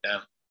interact with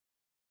them.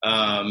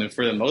 And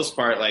for the most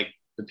part, like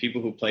the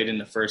people who played in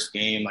the first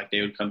game, like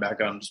they would come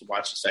back out and just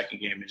watch the second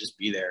game and just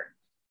be there,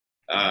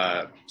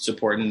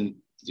 supporting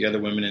the other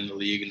women in the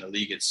league and the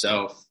league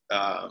itself.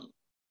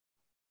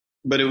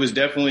 But it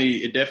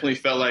definitely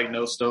felt like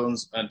no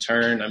stones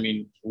unturned. I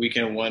mean,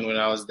 weekend one, when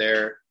I was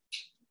there,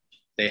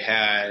 they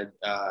had,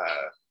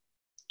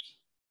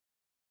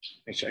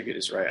 make sure I get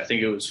this right. I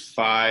think it was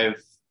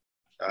 5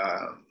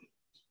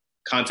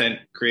 content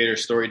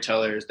creators,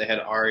 storytellers. They had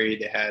Ari,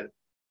 they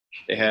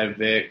had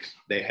Vic,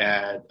 they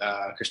had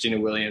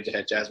Christina Williams, they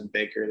had Jasmine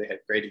Baker, they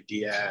had Grady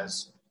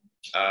Diaz.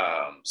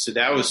 So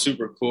that was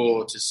super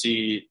cool to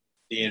see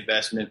the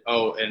investment.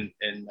 Oh, and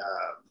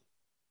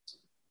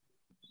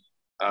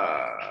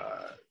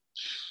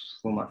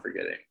who am I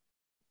forgetting?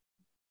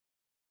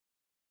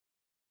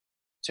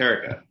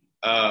 Terica.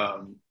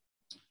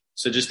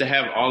 So just to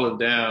have all of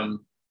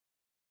them,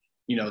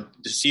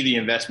 to see the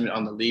investment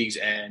on the leagues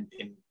and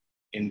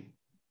in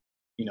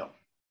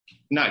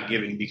not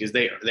giving, because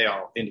they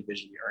all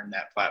individually earn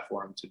that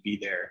platform to be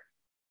there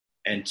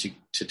and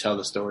to tell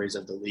the stories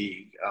of the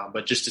league.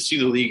 But just to see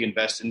the league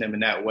invest in them in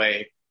that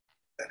way,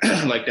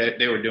 like that,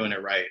 they were doing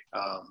it right.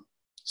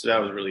 So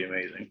that was really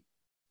amazing.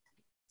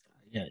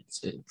 Yeah,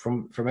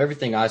 from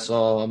everything I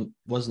saw, I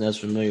wasn't as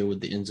familiar with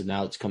the ins and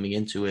outs coming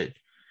into it,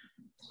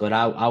 but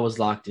I was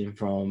locked in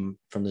from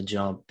the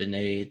jump, and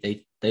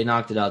they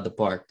knocked it out of the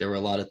park. There were a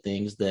lot of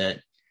things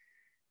that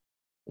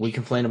we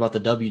complain about the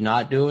W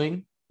not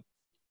doing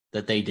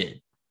that they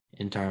did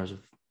in terms of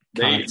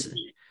content.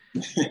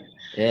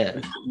 Yeah,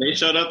 they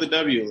showed up the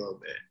W a little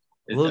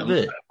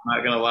bit. I'm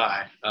not gonna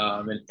lie,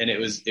 and it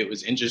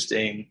was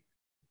interesting.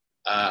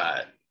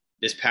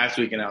 This past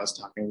weekend, I was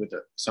talking with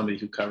somebody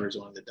who covers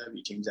one of the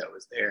W teams that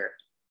was there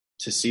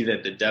to see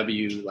that the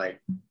W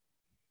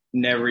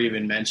never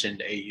even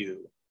mentioned AU,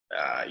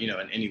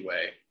 in any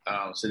way.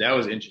 So that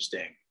was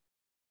interesting.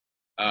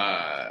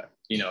 I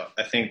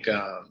think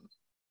I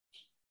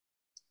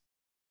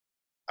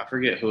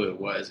forget who it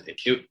was.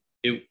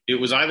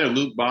 It was either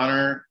Luke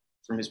Bonner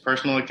from his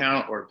personal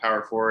account or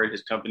Power Forward,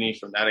 his company,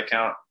 from that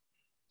account,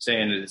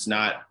 saying that it's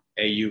not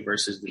AU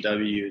versus the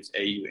W, it's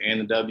AU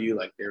and the W.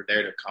 Like they're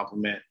there to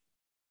complement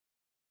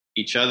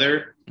each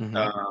other. Mm-hmm.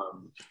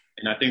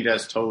 And I think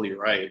that's totally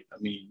right. I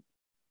mean,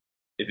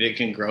 if it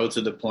can grow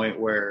to the point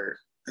where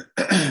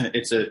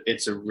it's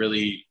a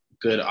really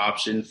good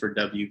option for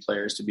W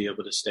players to be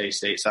able to stay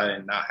stateside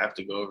and not have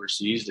to go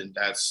overseas, then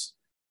that's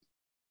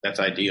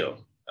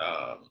ideal.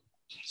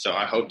 So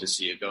I hope to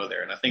see it go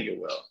there, and I think it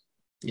will.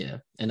 Yeah,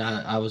 and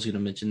I was going to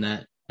mention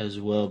that as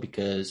well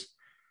because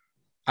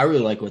I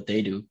really like what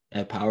they do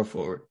at Power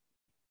Forward.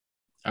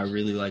 I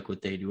really like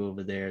what they do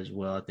over there as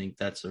well. I think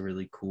that's a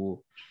really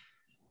cool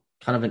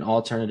kind of an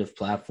alternative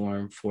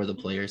platform for the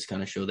players to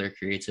kind of show their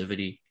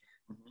creativity.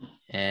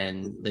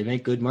 And they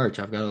make good merch.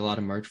 I've got a lot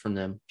of merch from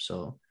them.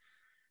 So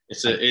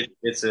it's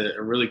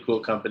a really cool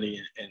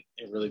company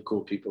and really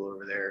cool people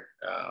over there.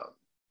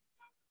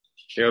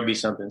 There'll be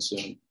something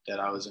soon that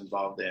I was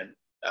involved in,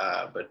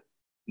 but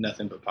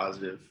nothing but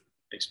positive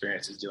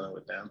experiences dealing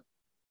with them.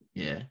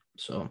 Yeah.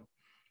 So,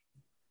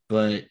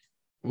 but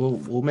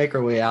we'll make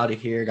our way out of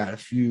here. Got a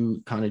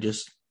few kind of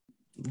just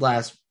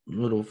last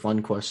little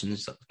fun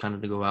questions kind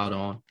of to go out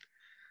on.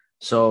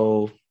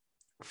 So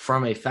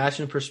from a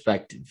fashion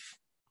perspective,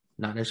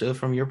 not necessarily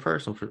from your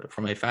personal,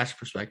 from a fashion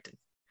perspective,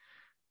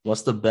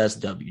 what's the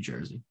best W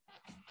jersey?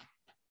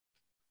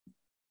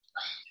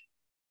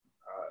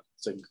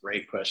 It's a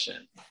great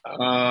question.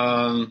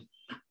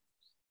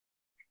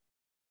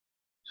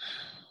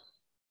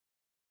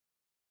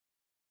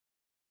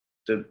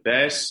 The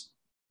best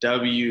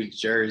W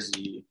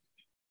jersey.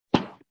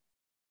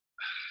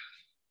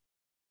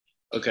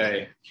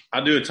 Okay,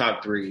 I'll do a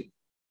top 3.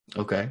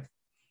 Okay.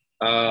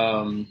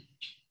 Let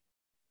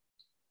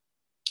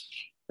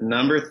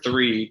Number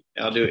 3,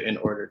 I'll do it in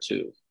order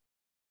too.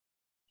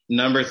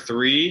 Number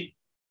 3,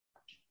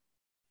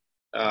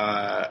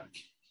 I'm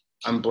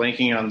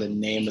blanking on the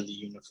name of the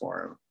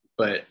uniform,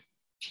 but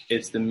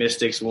it's the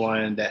Mystics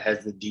one that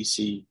has the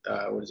DC,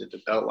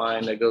 the belt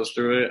line that goes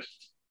through it?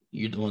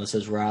 You the one that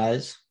says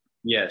Rise?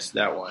 Yes,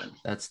 that one.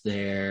 That's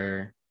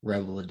their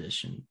Rebel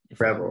edition.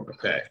 Rebel,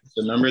 okay.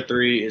 So number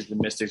 3 is the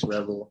Mystics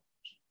Rebel.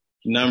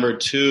 Number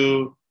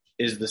 2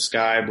 is the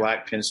Sky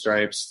Black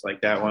pinstripes.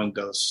 Like, that one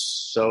goes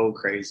so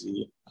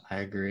crazy. I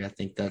agree. I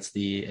think that's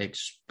the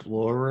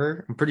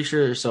Explorer. I'm pretty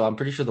sure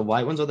the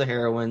white ones are the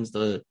heroines.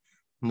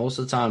 Most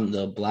of the time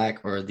the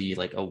black or the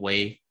like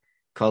away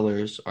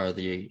colors are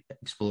the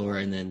Explorer,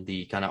 and then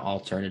the kind of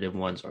alternative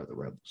ones are the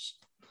Rebels.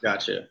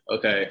 Gotcha.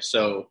 Okay.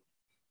 So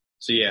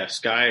yeah,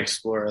 Sky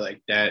Explorer,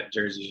 like, that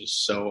jersey is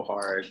so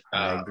hard.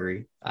 I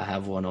agree. I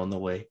have one on the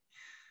way.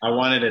 I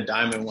wanted a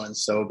diamond one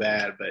so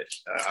bad, but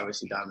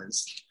obviously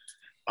Diamond's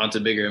onto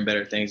bigger and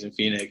better things in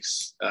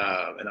Phoenix,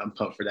 and I'm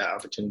pumped for that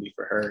opportunity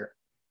for her.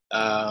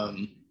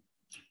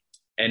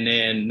 And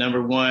then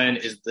number 1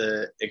 is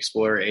the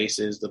Explorer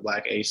Aces, the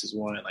Black Aces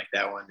one. Like,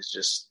 that one is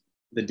just,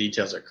 the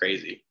details are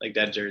crazy. Like,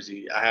 that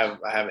jersey, I have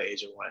an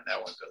Asia one.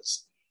 That one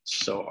goes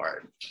so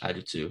hard. I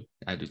do too.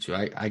 I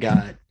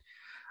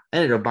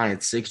ended up buying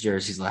 6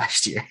 jerseys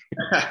last year.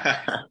 Who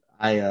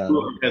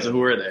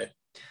are they?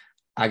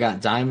 I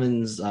got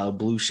Diamond's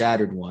blue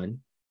shattered one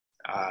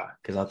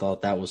because I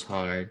thought that was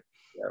hard.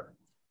 Yep.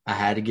 I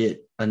had to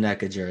get a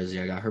NECA jersey.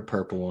 I got her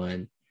purple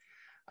one.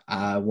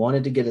 I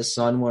wanted to get a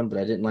Sun one, but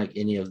I didn't like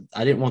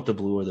I didn't want the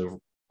blue or the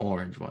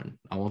orange one.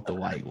 I want the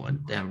white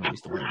one. They haven't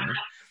released the white one.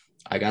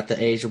 I got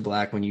the Asia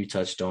Black one you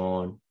touched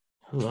on.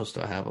 Who else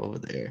do I have over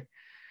there?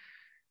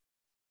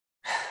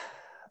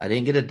 I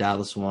didn't get a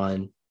Dallas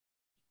one.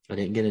 I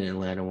didn't get an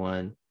Atlanta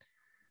one.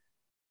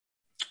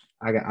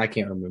 I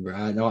can't remember.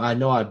 I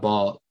know I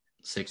bought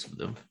 6 of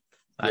them.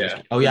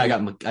 Yeah. I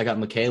got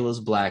Michaela's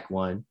black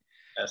one.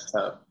 That's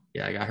tough.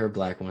 Yeah, I got her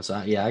black one. So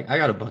I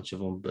got a bunch of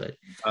them, but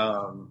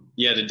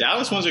the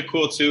Dallas ones are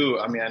cool too.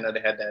 I mean, I know they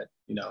had that,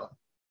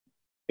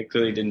 they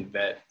clearly didn't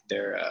vet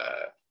their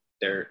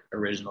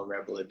original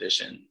Rebel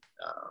edition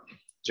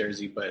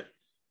jersey, but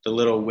the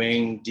little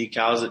wing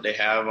decals that they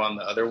have on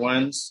the other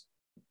ones,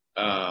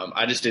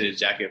 I just did a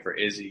jacket for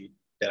Izzy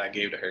that I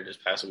gave to her this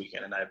past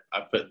weekend, and I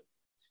put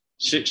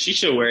she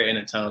should wear it in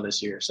a tunnel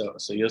this year, so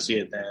you'll see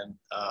it then.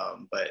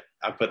 But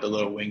I put the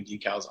little wing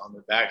decals on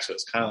the back, so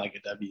it's kind of like a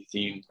W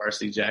themed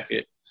varsity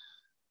jacket,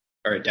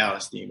 or a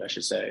Dallas theme, I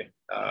should say.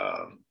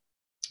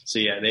 So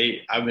yeah,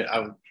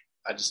 I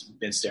just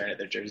been staring at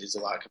their jerseys a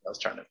lot because I was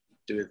trying to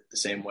do it the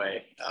same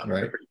way.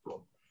 Right. They're pretty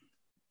cool.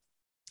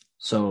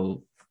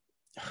 So,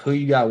 who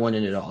you got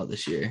winning it all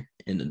this year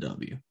in the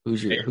W?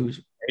 Who's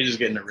Asia's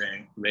getting a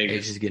ring. Vegas.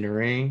 Asia's getting a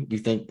ring. You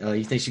think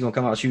she's gonna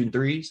come out shooting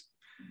threes?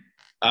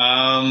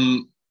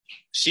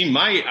 She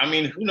might. I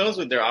mean, who knows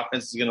what their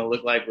offense is gonna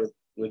look like with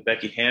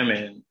Becky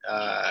Hammon.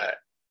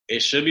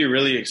 It should be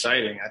really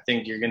exciting. I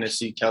think you're gonna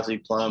see Kelsey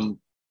Plum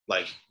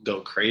like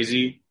go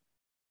crazy,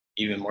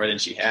 even more than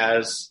she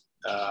has.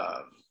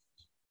 And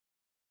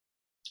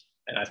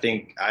I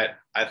think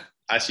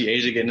I see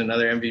Asia getting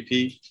another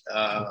MVP.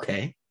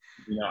 Okay.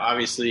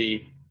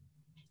 Obviously,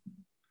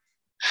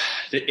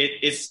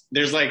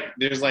 there's like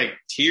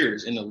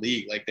tiers in the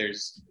league. Like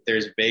there's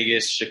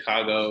Vegas,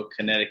 Chicago,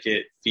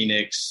 Connecticut,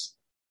 Phoenix.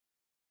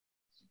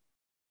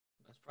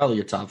 That's probably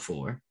your top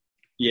 4.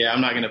 Yeah,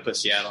 I'm not gonna put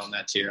Seattle on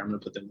that tier. I'm gonna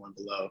put them one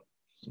below.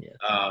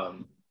 Yeah.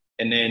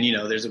 And then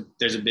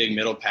there's a big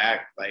middle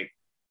pack. Like,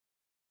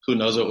 who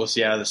knows what we'll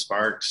see out of the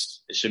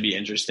Sparks? It should be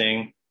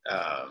interesting.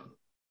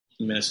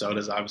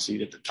 Minnesota's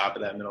obviously at the top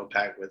of that middle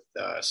pack with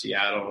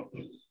Seattle.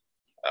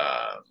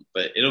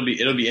 But it'll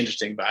be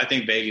interesting. But I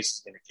think Vegas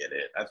is going to get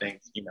it. I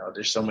think,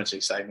 there's so much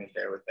excitement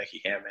there with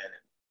Becky Hammon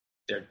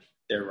and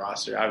their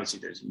roster. Obviously,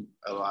 there's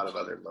a lot of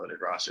other loaded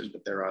rosters,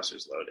 but their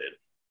roster's loaded.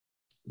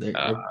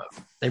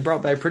 They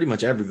brought back pretty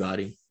much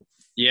everybody.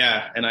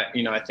 Yeah, and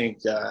I think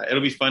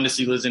it'll be fun to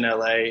see Liz in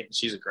LA.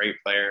 She's a great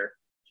player.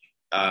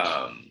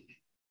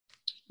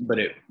 But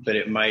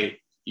it might,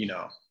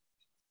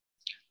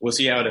 we'll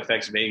see how it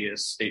affects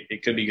Vegas.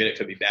 It could be good, it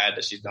could be bad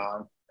that she's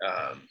gone.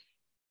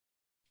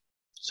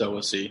 So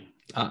we'll see.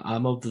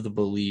 I'm of the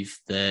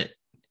belief that,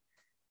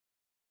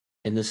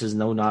 and this is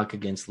no knock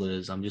against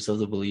Liz, I'm just of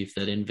the belief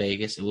that in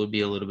Vegas it would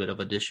be a little bit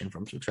of addition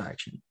from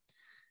subtraction.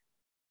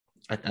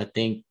 I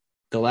think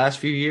the last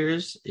few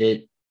years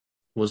it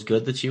was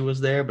good that she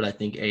was there, but I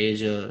think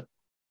Asia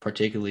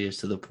particularly is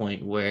to the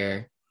point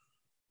where,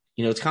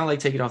 it's kind of like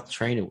taking off the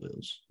training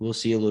wheels. We'll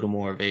see a little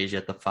more of Asia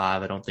at the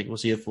 5. I don't think we'll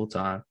see it full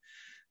time,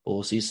 but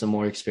we'll see some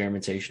more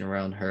experimentation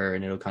around her,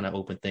 and it'll kind of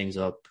open things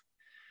up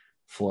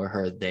for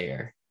her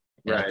there.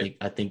 And right.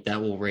 I think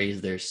that will raise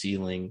their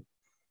ceiling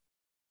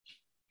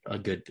a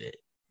good bit.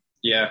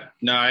 Yeah.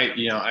 No,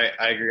 I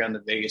agree on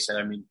the Vegas side.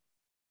 I mean,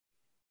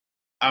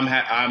 I'm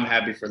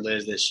happy for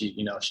Liz that she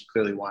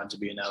clearly wanted to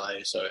be in LA.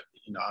 So,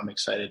 I'm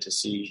excited to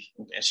see,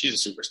 and she's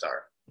a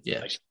superstar.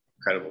 Yeah. Like,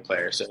 incredible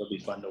player. So it'll be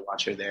fun to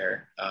watch her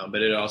there.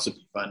 But it'll also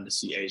be fun to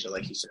see Asia,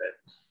 like you said,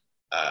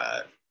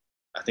 I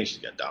think she's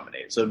going to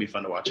dominate. So it'll be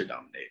fun to watch her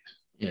dominate.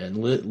 Yeah, and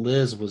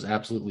Liz was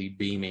absolutely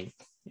beaming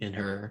in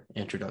her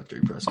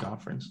introductory press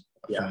conference.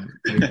 Yeah.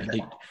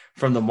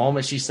 From the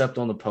moment she stepped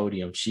on the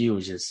podium, she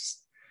was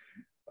just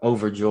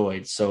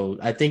overjoyed. So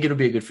I think it'll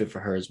be a good fit for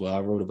her as well.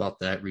 I wrote about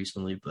that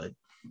recently.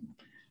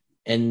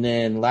 And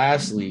then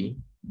lastly,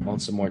 on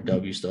some more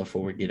W stuff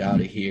before we get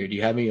out of here, do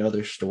you have any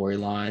other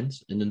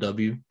storylines in the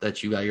W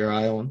that you got your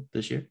eye on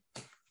this year?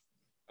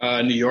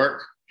 New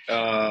York.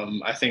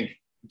 I think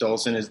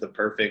Dolson is the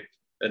perfect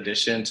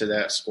addition to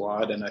that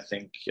squad, and I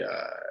think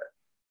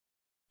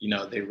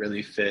they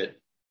really fit.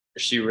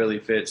 She really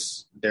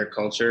fits their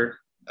culture.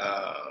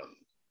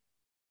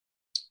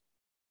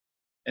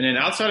 And then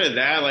outside of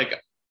that,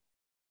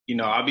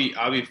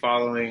 I'll be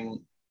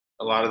following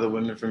a lot of the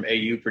women from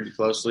AU pretty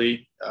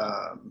closely.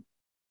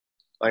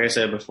 Like I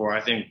said before,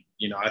 I think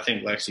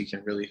Lexi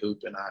can really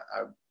hoop, and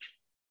I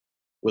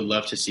would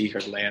love to see her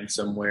land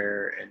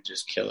somewhere and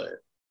just kill it.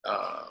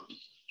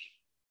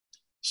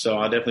 So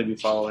I'll definitely be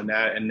following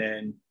that. And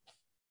then,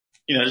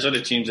 there's other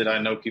teams that I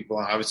know people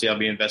on. Obviously, I'll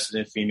be invested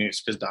in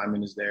Phoenix because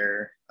Diamond is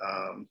there,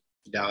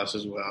 Dallas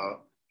as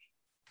well.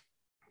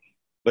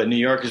 But New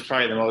York is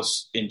probably the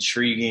most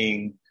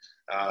intriguing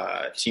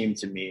team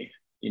to me.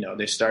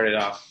 They started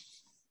off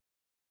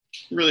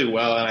really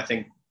well, and I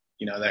think,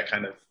 that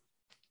kind of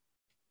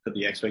put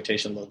the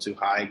expectation a little too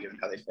high given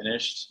how they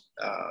finished.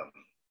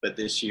 But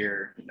this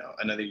year,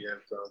 another year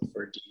of growth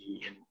for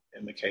Dee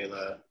and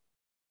Michaela,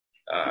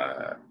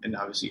 and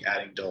obviously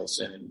adding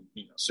Dolson and,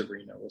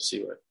 Sabrina. We'll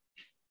see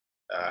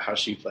how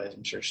she plays.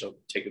 I'm sure she'll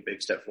take a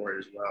big step forward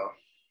as well.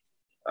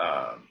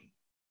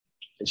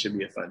 It should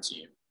be a fun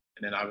team.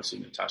 And then obviously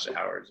Natasha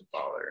Howard's a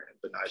baller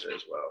and Benija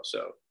as well.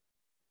 So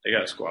they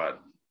got a squad.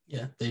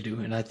 Yeah, they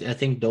do. And I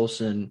think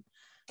Dolson,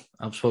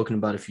 I've spoken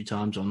about a few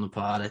times on the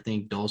pod. I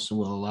think Dolson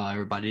will allow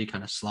everybody to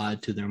kind of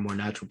slide to their more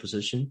natural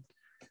position.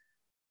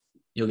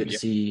 You'll get to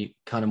see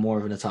kind of more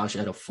of a Natasha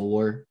at a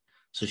 4.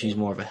 So she's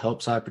more of a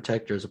help side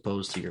protector as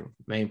opposed to your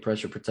main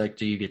pressure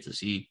protector. You get to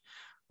see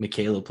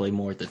Michaela play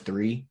more at the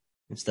 3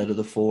 instead of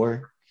the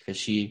 4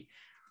 because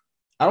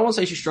I don't want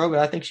to say she struggled.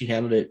 I think she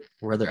handled it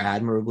rather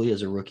admirably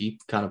as a rookie,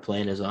 kind of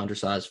playing as an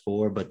undersized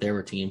 4, but there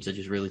were teams that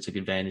just really took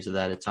advantage of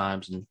that at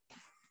times. And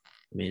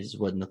it just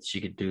wasn't nothing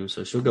she could do.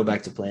 So she'll go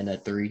back to playing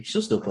that 3.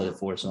 She'll still play the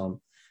 4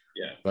 some.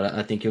 Yeah. But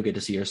I think you'll get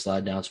to see her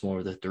slide down some more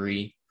of the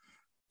 3.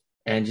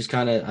 And just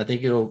kind of, I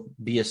think it'll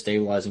be a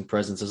stabilizing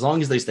presence. As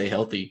long as they stay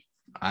healthy,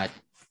 I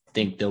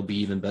think they'll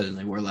be even better than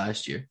they were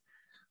last year.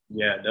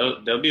 Yeah,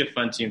 they'll be a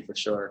fun team for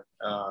sure.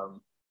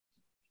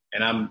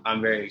 And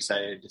I'm very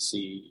excited to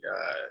see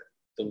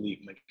the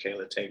leap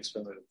Michaela takes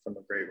from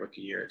a great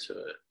rookie year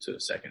to a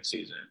second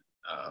season.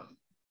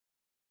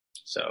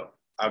 So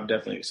I'm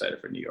definitely excited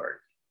for New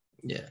York.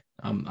 Yeah,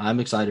 I'm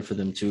excited for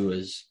them too.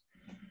 As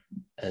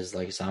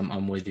like I said,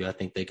 I'm with you. I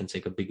think they can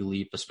take a big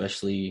leap,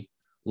 especially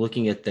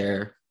looking at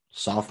their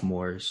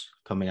sophomores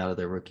coming out of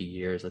their rookie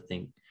years. I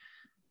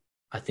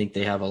think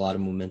they have a lot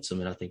of momentum,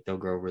 and I think they'll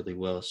grow really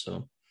well.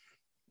 So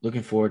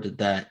looking forward to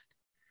that.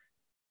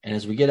 And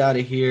as we get out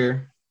of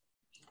here,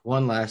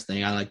 one last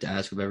thing I like to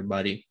ask of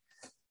everybody,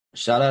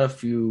 shout out a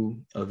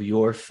few of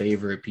your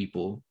favorite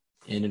people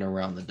in and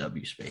around the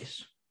W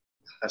space.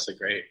 That's a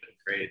great,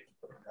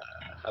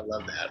 I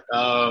love that.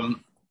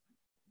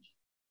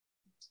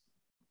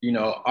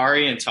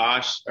 Ari and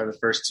Tosh are the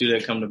first 2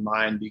 that come to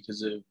mind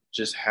because of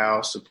just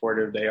how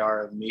supportive they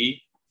are of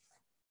me,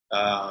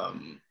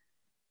 and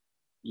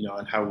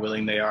how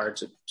willing they are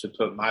to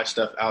put my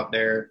stuff out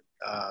there.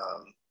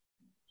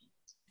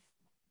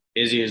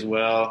 Izzy as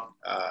well.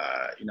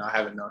 I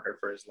haven't known her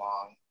for as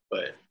long,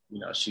 but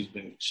she's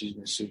been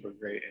super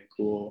great and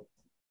cool.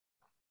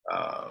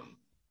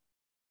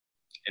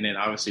 And then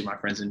obviously my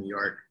friends in New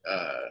York,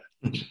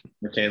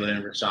 Michaela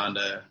and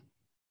Rashonda.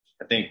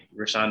 I think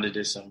Rashonda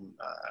did some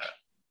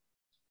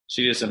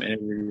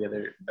interview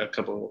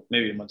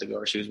maybe a month ago,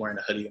 where she was wearing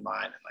a hoodie of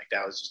mine, and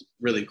that was just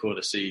really cool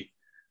to see.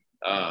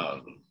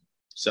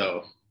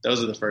 So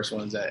those are the first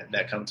ones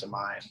that come to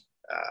mind.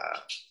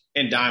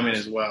 And Diamond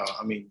as well.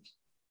 I mean,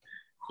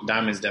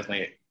 Diamond's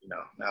definitely,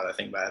 now that I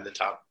think about it, at the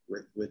top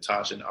with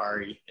Tosh and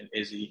Ari and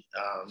Izzy.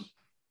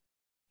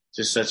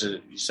 Just such a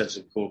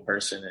cool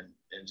person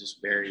and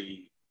just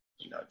very,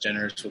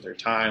 generous with her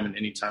time. And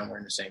anytime we're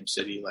in the same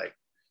city, get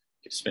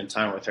to spend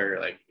time with her,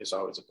 it's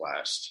always a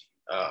blast.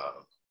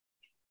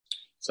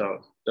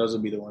 So those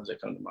would be the ones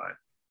that come to mind.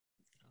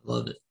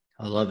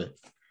 I love it.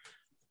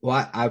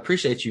 Well, I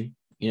appreciate you,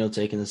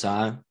 taking the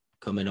time,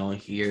 coming on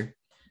here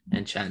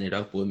and chatting it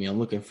up with me. I'm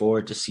looking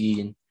forward to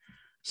seeing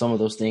some of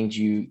those things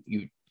you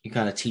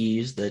kind of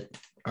teased that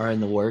are in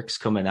the works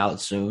coming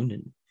out soon.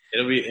 And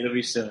it'll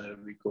be soon.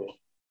 It'll be cool.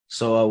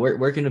 So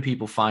where can the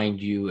people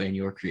find you and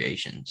your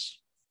creations?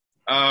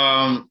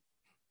 Yeah.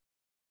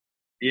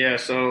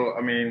 So,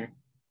 I mean,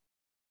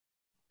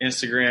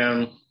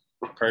 Instagram,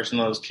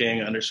 personal is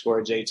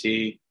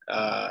king_JT.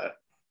 I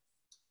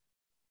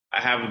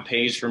have a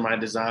page for my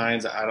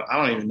designs. I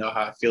don't even know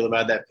how I feel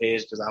about that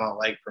page because I don't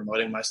like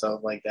promoting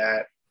myself like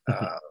that.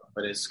 But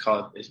but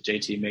it's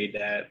JT Made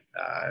That.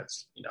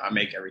 I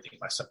make everything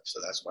myself, so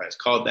that's why it's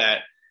called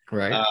that.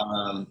 Right.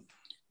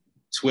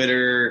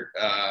 Twitter,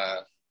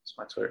 what's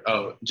my Twitter?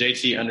 Oh,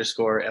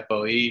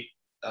 JT_FOE.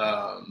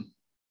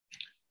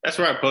 That's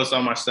where I post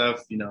all my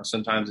stuff.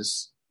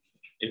 Sometimes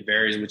it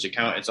varies which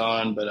account it's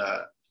on,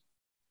 but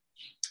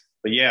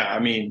yeah, I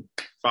mean,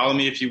 follow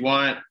me if you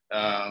want.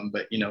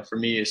 But for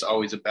me, it's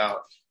always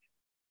about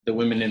the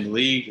women in the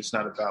league. It's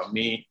not about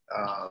me.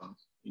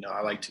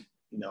 I like to,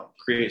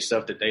 create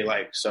stuff that they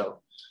like.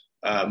 So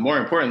more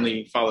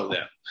importantly, follow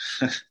them.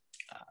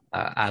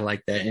 I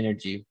like that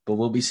energy, but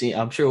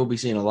I'm sure we'll be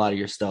seeing a lot of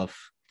your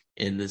stuff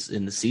in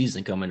the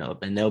season coming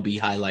up, and they'll be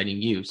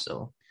highlighting you.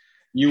 So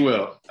you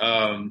will.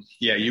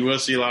 You will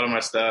see a lot of my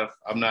stuff.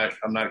 I'm not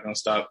going to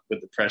stop with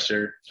the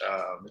pressure.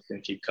 It's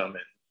going to keep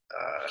coming.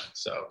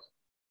 So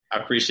I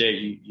appreciate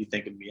you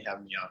thinking of me,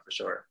 having me on for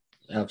sure.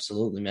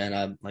 Absolutely, man.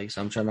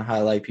 I'm trying to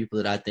highlight people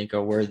that I think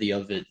are worthy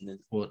of it. And,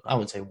 well, I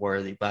wouldn't say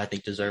worthy, but I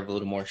think deserve a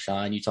little more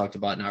shine. You talked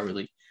about not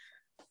really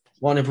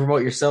wanting to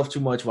promote yourself too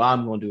much. Well,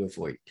 I'm going to do it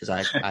for you because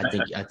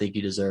I think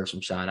you deserve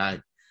some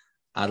shine.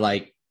 I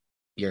like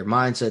your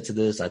mindset to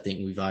this. I think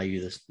we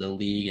value the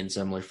league in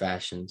similar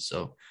fashion.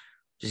 So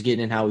just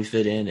getting in how we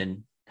fit in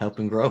and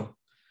helping grow.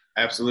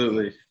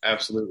 Absolutely.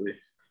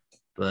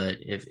 But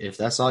if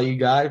that's all you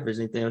got, if there's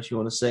anything else you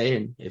want to say,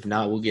 and if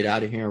not, we'll get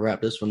out of here and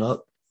wrap this one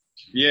up.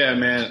 Yeah,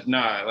 man.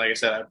 Nah, like I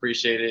said, I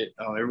appreciate it.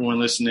 Everyone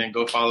listening,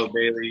 go follow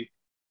Bailey.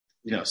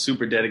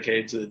 Super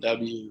dedicated to the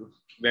W.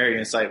 Very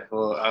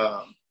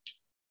insightful.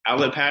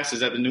 Outlet Pass, is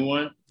that the new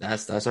one?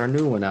 That's our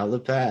new one,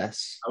 Outlet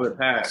Pass. Outlet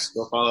Pass.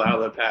 Go follow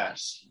Outlet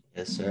Pass.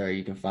 Yes, sir.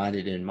 You can find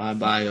it in my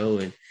bio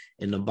and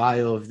in the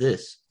bio of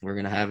this. We're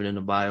going to have it in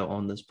the bio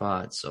on this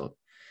pod. So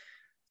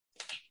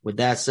with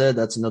that said,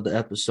 that's another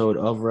episode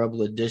of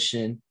Rebel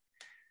Edition,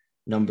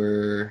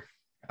 number,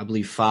 I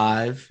believe,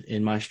 5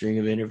 in my string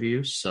of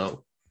interviews.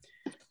 So,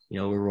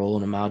 we're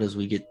rolling them out as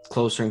we get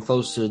closer and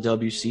closer to the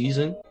W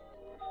season.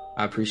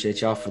 I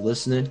appreciate y'all for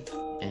listening,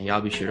 and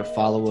y'all be sure to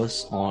follow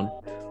us on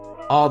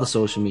all the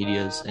social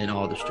medias and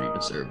all the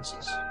streaming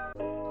services.